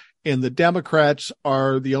out. And the Democrats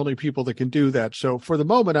are the only people that can do that. So for the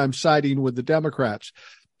moment, I'm siding with the Democrats.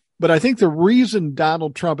 But I think the reason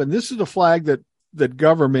Donald Trump, and this is a flag that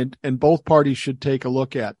government and both parties should take a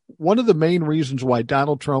look at. One of the main reasons why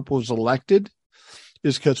Donald Trump was elected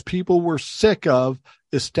is because people were sick of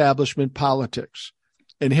establishment politics.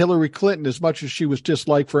 And Hillary Clinton, as much as she was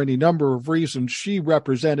disliked for any number of reasons, she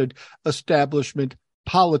represented establishment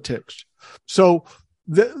politics. So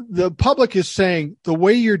the public is saying the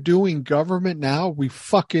way you're doing government now, we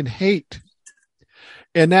fucking hate.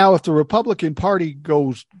 And now if the Republican Party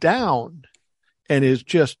goes down and is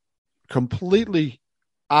just completely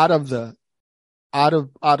out of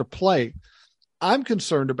play, I'm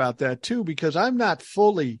concerned about that too, because I'm not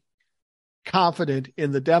fully confident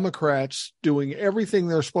in the Democrats doing everything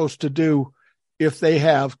they're supposed to do if they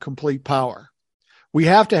have complete power. We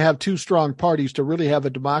have to have two strong parties to really have a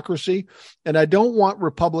democracy. And I don't want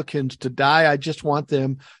Republicans to die. I just want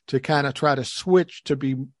them to kind of try to switch to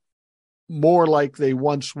be more like they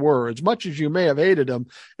once were. As much as you may have hated them,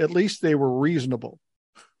 at least they were reasonable.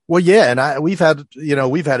 Well, yeah. And we've had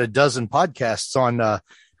a dozen podcasts on,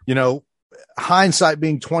 hindsight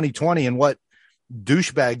being 2020 and what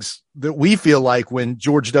douchebags that we feel like when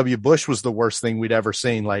George W. Bush was the worst thing we'd ever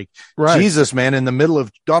seen. Like, right. Jesus, man, in the middle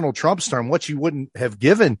of Donald Trump's term, what you wouldn't have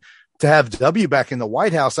given to have W back in the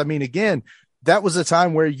White House. I mean, again, that was a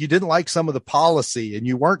time where you didn't like some of the policy and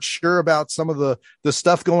you weren't sure about some of the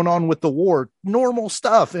stuff going on with the war. Normal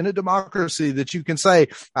stuff in a democracy that you can say,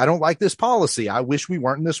 I don't like this policy. I wish we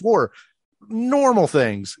weren't in this war. Normal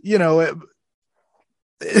things,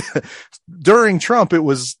 during Trump, it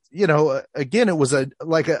was, again, it was a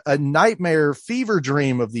nightmare fever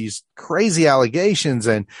dream of these crazy allegations,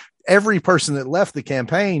 and every person that left the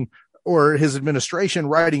campaign or his administration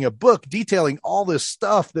writing a book detailing all this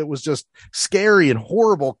stuff that was just scary and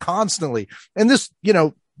horrible constantly. And this,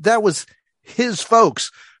 that was his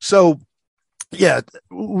folks. So yeah,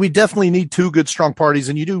 we definitely need two good, strong parties.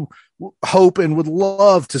 And you do hope and would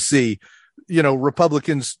love to see,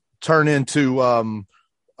 Republicans turn into,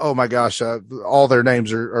 oh my gosh, all their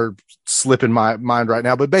names are slipping my mind right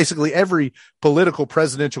now, but basically every political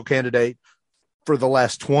presidential candidate for the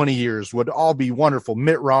last 20 years would all be wonderful.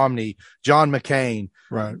 Mitt Romney, John McCain,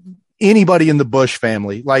 right? Anybody in the Bush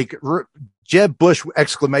family, like Jeb Bush !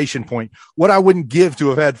 What I wouldn't give to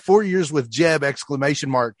have had 4 years with Jeb !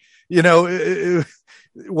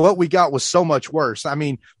 What we got was so much worse. I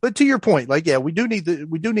mean, but to your point, we do need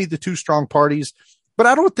the two strong parties, but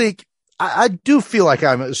I don't think, I do feel like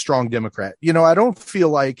I'm a strong Democrat. I don't feel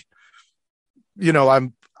like,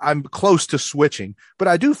 I'm close to switching, but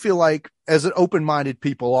I do feel like, as an open-minded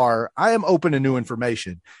people are, I am open to new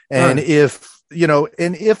information. And right.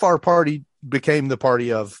 if our party became the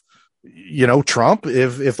party of, Trump,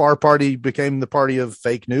 if our party became the party of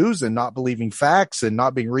fake news and not believing facts and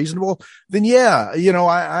not being reasonable, then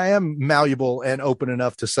I am malleable and open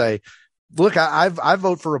enough to say, look, I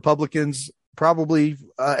vote for Republicans probably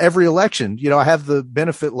every election. I have the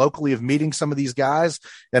benefit locally of meeting some of these guys,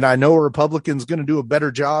 and I know a Republican's going to do a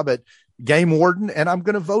better job at game warden, and I'm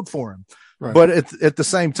going to vote for him. Right. But at the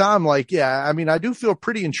same time, I do feel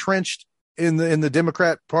pretty entrenched in the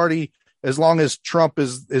Democrat Party, as long as Trump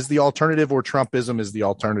is the alternative, or Trumpism is the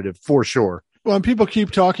alternative, for sure. Well, and people keep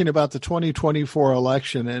talking about the 2024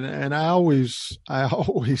 election, and I always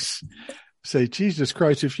say, Jesus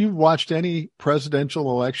Christ, if you've watched any presidential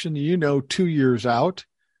election, 2 years out,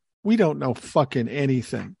 we don't know fucking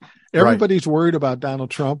anything. Everybody's worried about Donald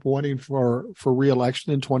Trump wanting for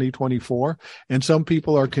re-election in 2024. And some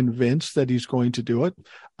people are convinced that he's going to do it.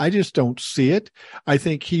 I just don't see it. I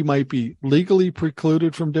think he might be legally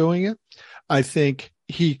precluded from doing it. I think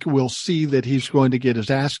he will see that he's going to get his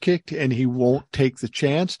ass kicked and he won't take the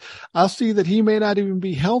chance. I'll see that he may not even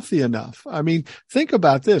be healthy enough. I mean, think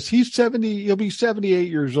about this. He'll be 78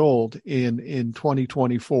 years old in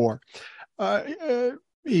 2024.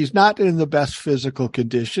 He's not in the best physical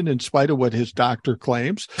condition, in spite of what his doctor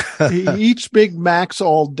claims. He eats Big Macs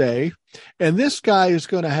all day. And this guy is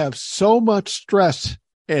going to have so much stress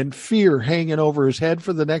and fear hanging over his head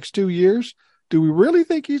for the next 2 years. Do we really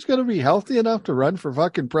think he's going to be healthy enough to run for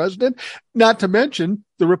fucking president? Not to mention,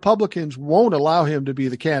 the Republicans won't allow him to be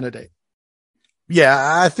the candidate. Yeah,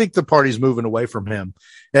 I think the party's moving away from him.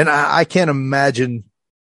 And I can't imagine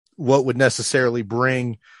what would necessarily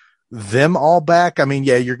bring them all back. I mean,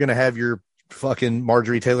 yeah, you're going to have your fucking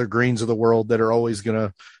Marjorie Taylor Greens of the world that are always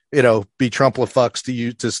going to, be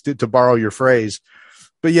Trump-la-fucks to borrow your phrase.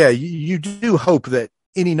 But yeah, you do hope that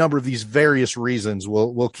any number of these various reasons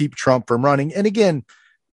will keep Trump from running. And again,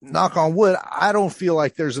 knock on wood, I don't feel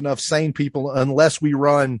like there's enough sane people, unless we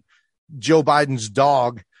run Joe Biden's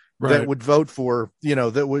dog, right, that would vote for,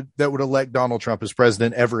 that would elect Donald Trump as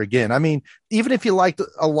president ever again. I mean, even if you liked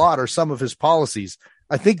a lot or some of his policies,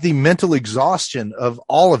 I think the mental exhaustion of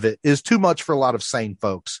all of it is too much for a lot of sane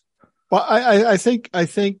folks. Well, I think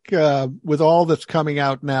with all that's coming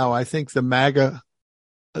out now, I think the MAGA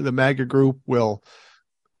group will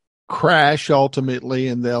crash ultimately,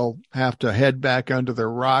 and they'll have to head back under their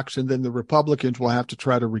rocks, and then the Republicans will have to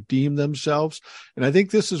try to redeem themselves. And I think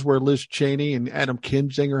this is where Liz Cheney and Adam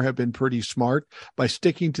Kinzinger have been pretty smart. By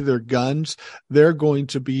sticking to their guns, they're going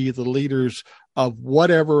to be the leaders of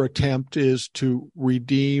whatever attempt is to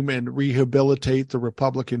redeem and rehabilitate the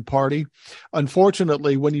Republican Party.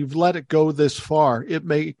 Unfortunately, when you've let it go this far, it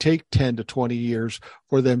may take 10 to 20 years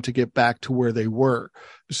for them to get back to where they were.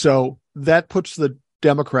 So that puts the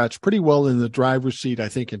Democrats pretty well in the driver's seat, I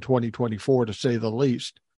think, in 2024, to say the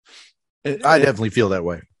least. I definitely feel that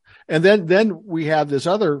way. And then we have this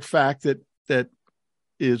other fact that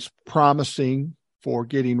is promising for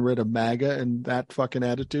getting rid of MAGA and that fucking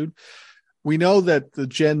attitude. We know that the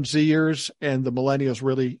Gen Zers and the millennials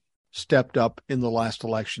really stepped up in the last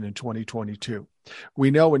election in 2022. We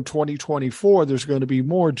know in 2024, there's going to be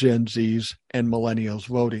more Gen Zs and millennials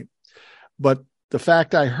voting. But the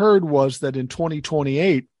fact I heard was that in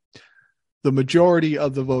 2028, the majority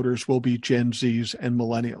of the voters will be Gen Zs and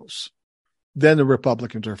millennials. then the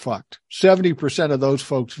Republicans are fucked. 70% of those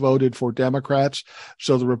folks voted for Democrats.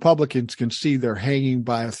 So the Republicans can see they're hanging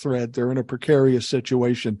by a thread. They're in a precarious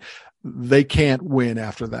situation. They can't win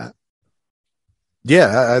after that.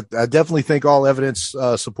 Yeah, I definitely think all evidence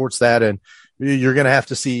supports that. And you're going to have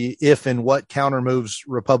to see if and what counter moves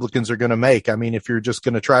Republicans are going to make. I mean, if you're just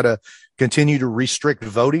going to try to continue to restrict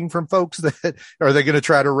voting from folks, that are they going to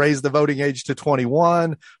try to raise the voting age to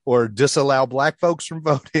 21 or disallow black folks from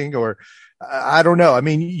voting? Or I don't know. I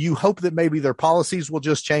mean, you hope that maybe their policies will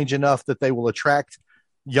just change enough that they will attract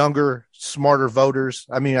younger, smarter voters.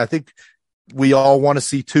 I mean, I think we all want to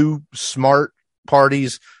see two smart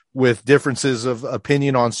parties with differences of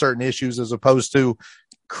opinion on certain issues as opposed to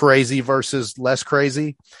crazy versus less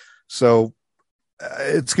crazy. So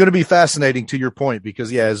it's going to be fascinating to your point,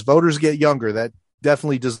 because as voters get younger, that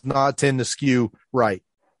definitely does not tend to skew right.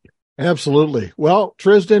 Absolutely. Well,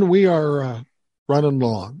 Tristan, we are running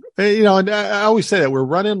long, and I always say that we're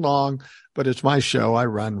running long, but it's my show. I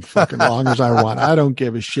run fucking long as I want. I don't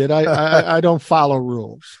give a shit. I don't follow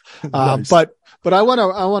rules. Nice. But I want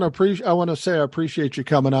to say I appreciate you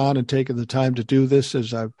coming on and taking the time to do this.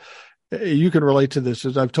 You can relate to this,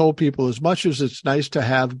 as I've told people, as much as it's nice to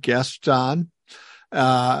have guests on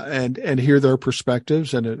and hear their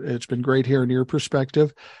perspectives, and it's been great hearing your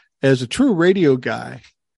perspective. As a true radio guy,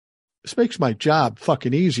 this makes my job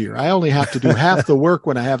fucking easier. I only have to do half the work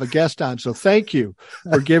when I have a guest on. So thank you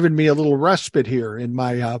for giving me a little respite here in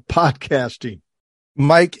my podcasting.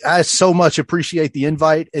 Mike, I so much appreciate the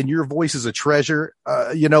invite, and your voice is a treasure.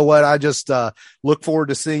 You know what? I just look forward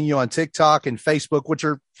to seeing you on TikTok and Facebook, which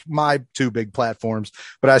are my two big platforms,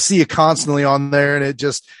 but I see you constantly on there, and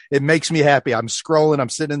it makes me happy. I'm scrolling, I'm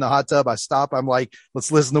sitting in the hot tub, I stop, I'm like,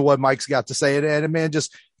 let's listen to what Mike's got to say. And man,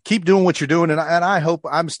 just keep doing what you're doing. And I hope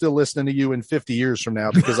I'm still listening to you in 50 years from now,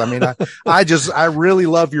 because I mean, I really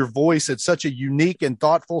love your voice. It's such a unique and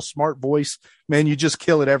thoughtful, smart voice, man. You just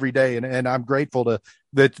kill it every day. And I'm grateful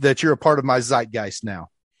that you're a part of my zeitgeist now.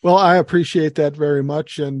 Well, I appreciate that very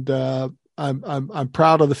much. And, I'm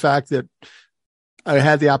proud of the fact that I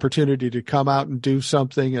had the opportunity to come out and do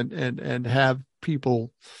something and have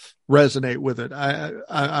people resonate with it.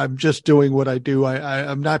 I'm just doing what I do.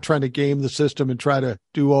 I'm not trying to game the system and try to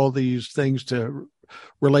do all these things to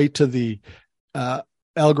relate to the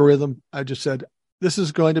algorithm. I just said, this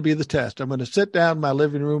is going to be the test. I'm going to sit down in my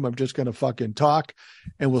living room. I'm just going to fucking talk,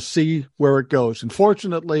 and we'll see where it goes. And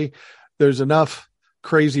fortunately, there's enough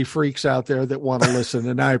crazy freaks out there that want to listen,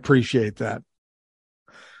 and I appreciate that.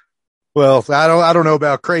 Well, I don't know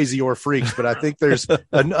about crazy or freaks, but I think there's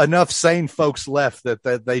enough sane folks left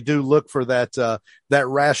that they do look for that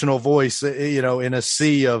rational voice, in a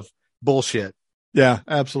sea of bullshit. Yeah,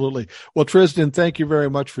 absolutely. Well, Tristan, thank you very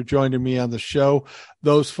much for joining me on the show.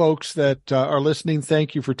 Those folks that are listening,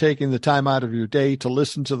 thank you for taking the time out of your day to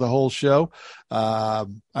listen to the whole show. I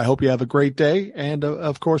hope you have a great day. And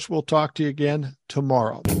of course, we'll talk to you again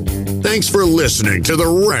tomorrow. Thanks for listening to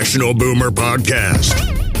the Rational Boomer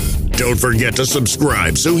Podcast. Don't forget to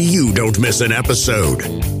subscribe so you don't miss an episode.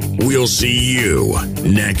 We'll see you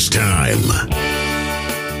next time.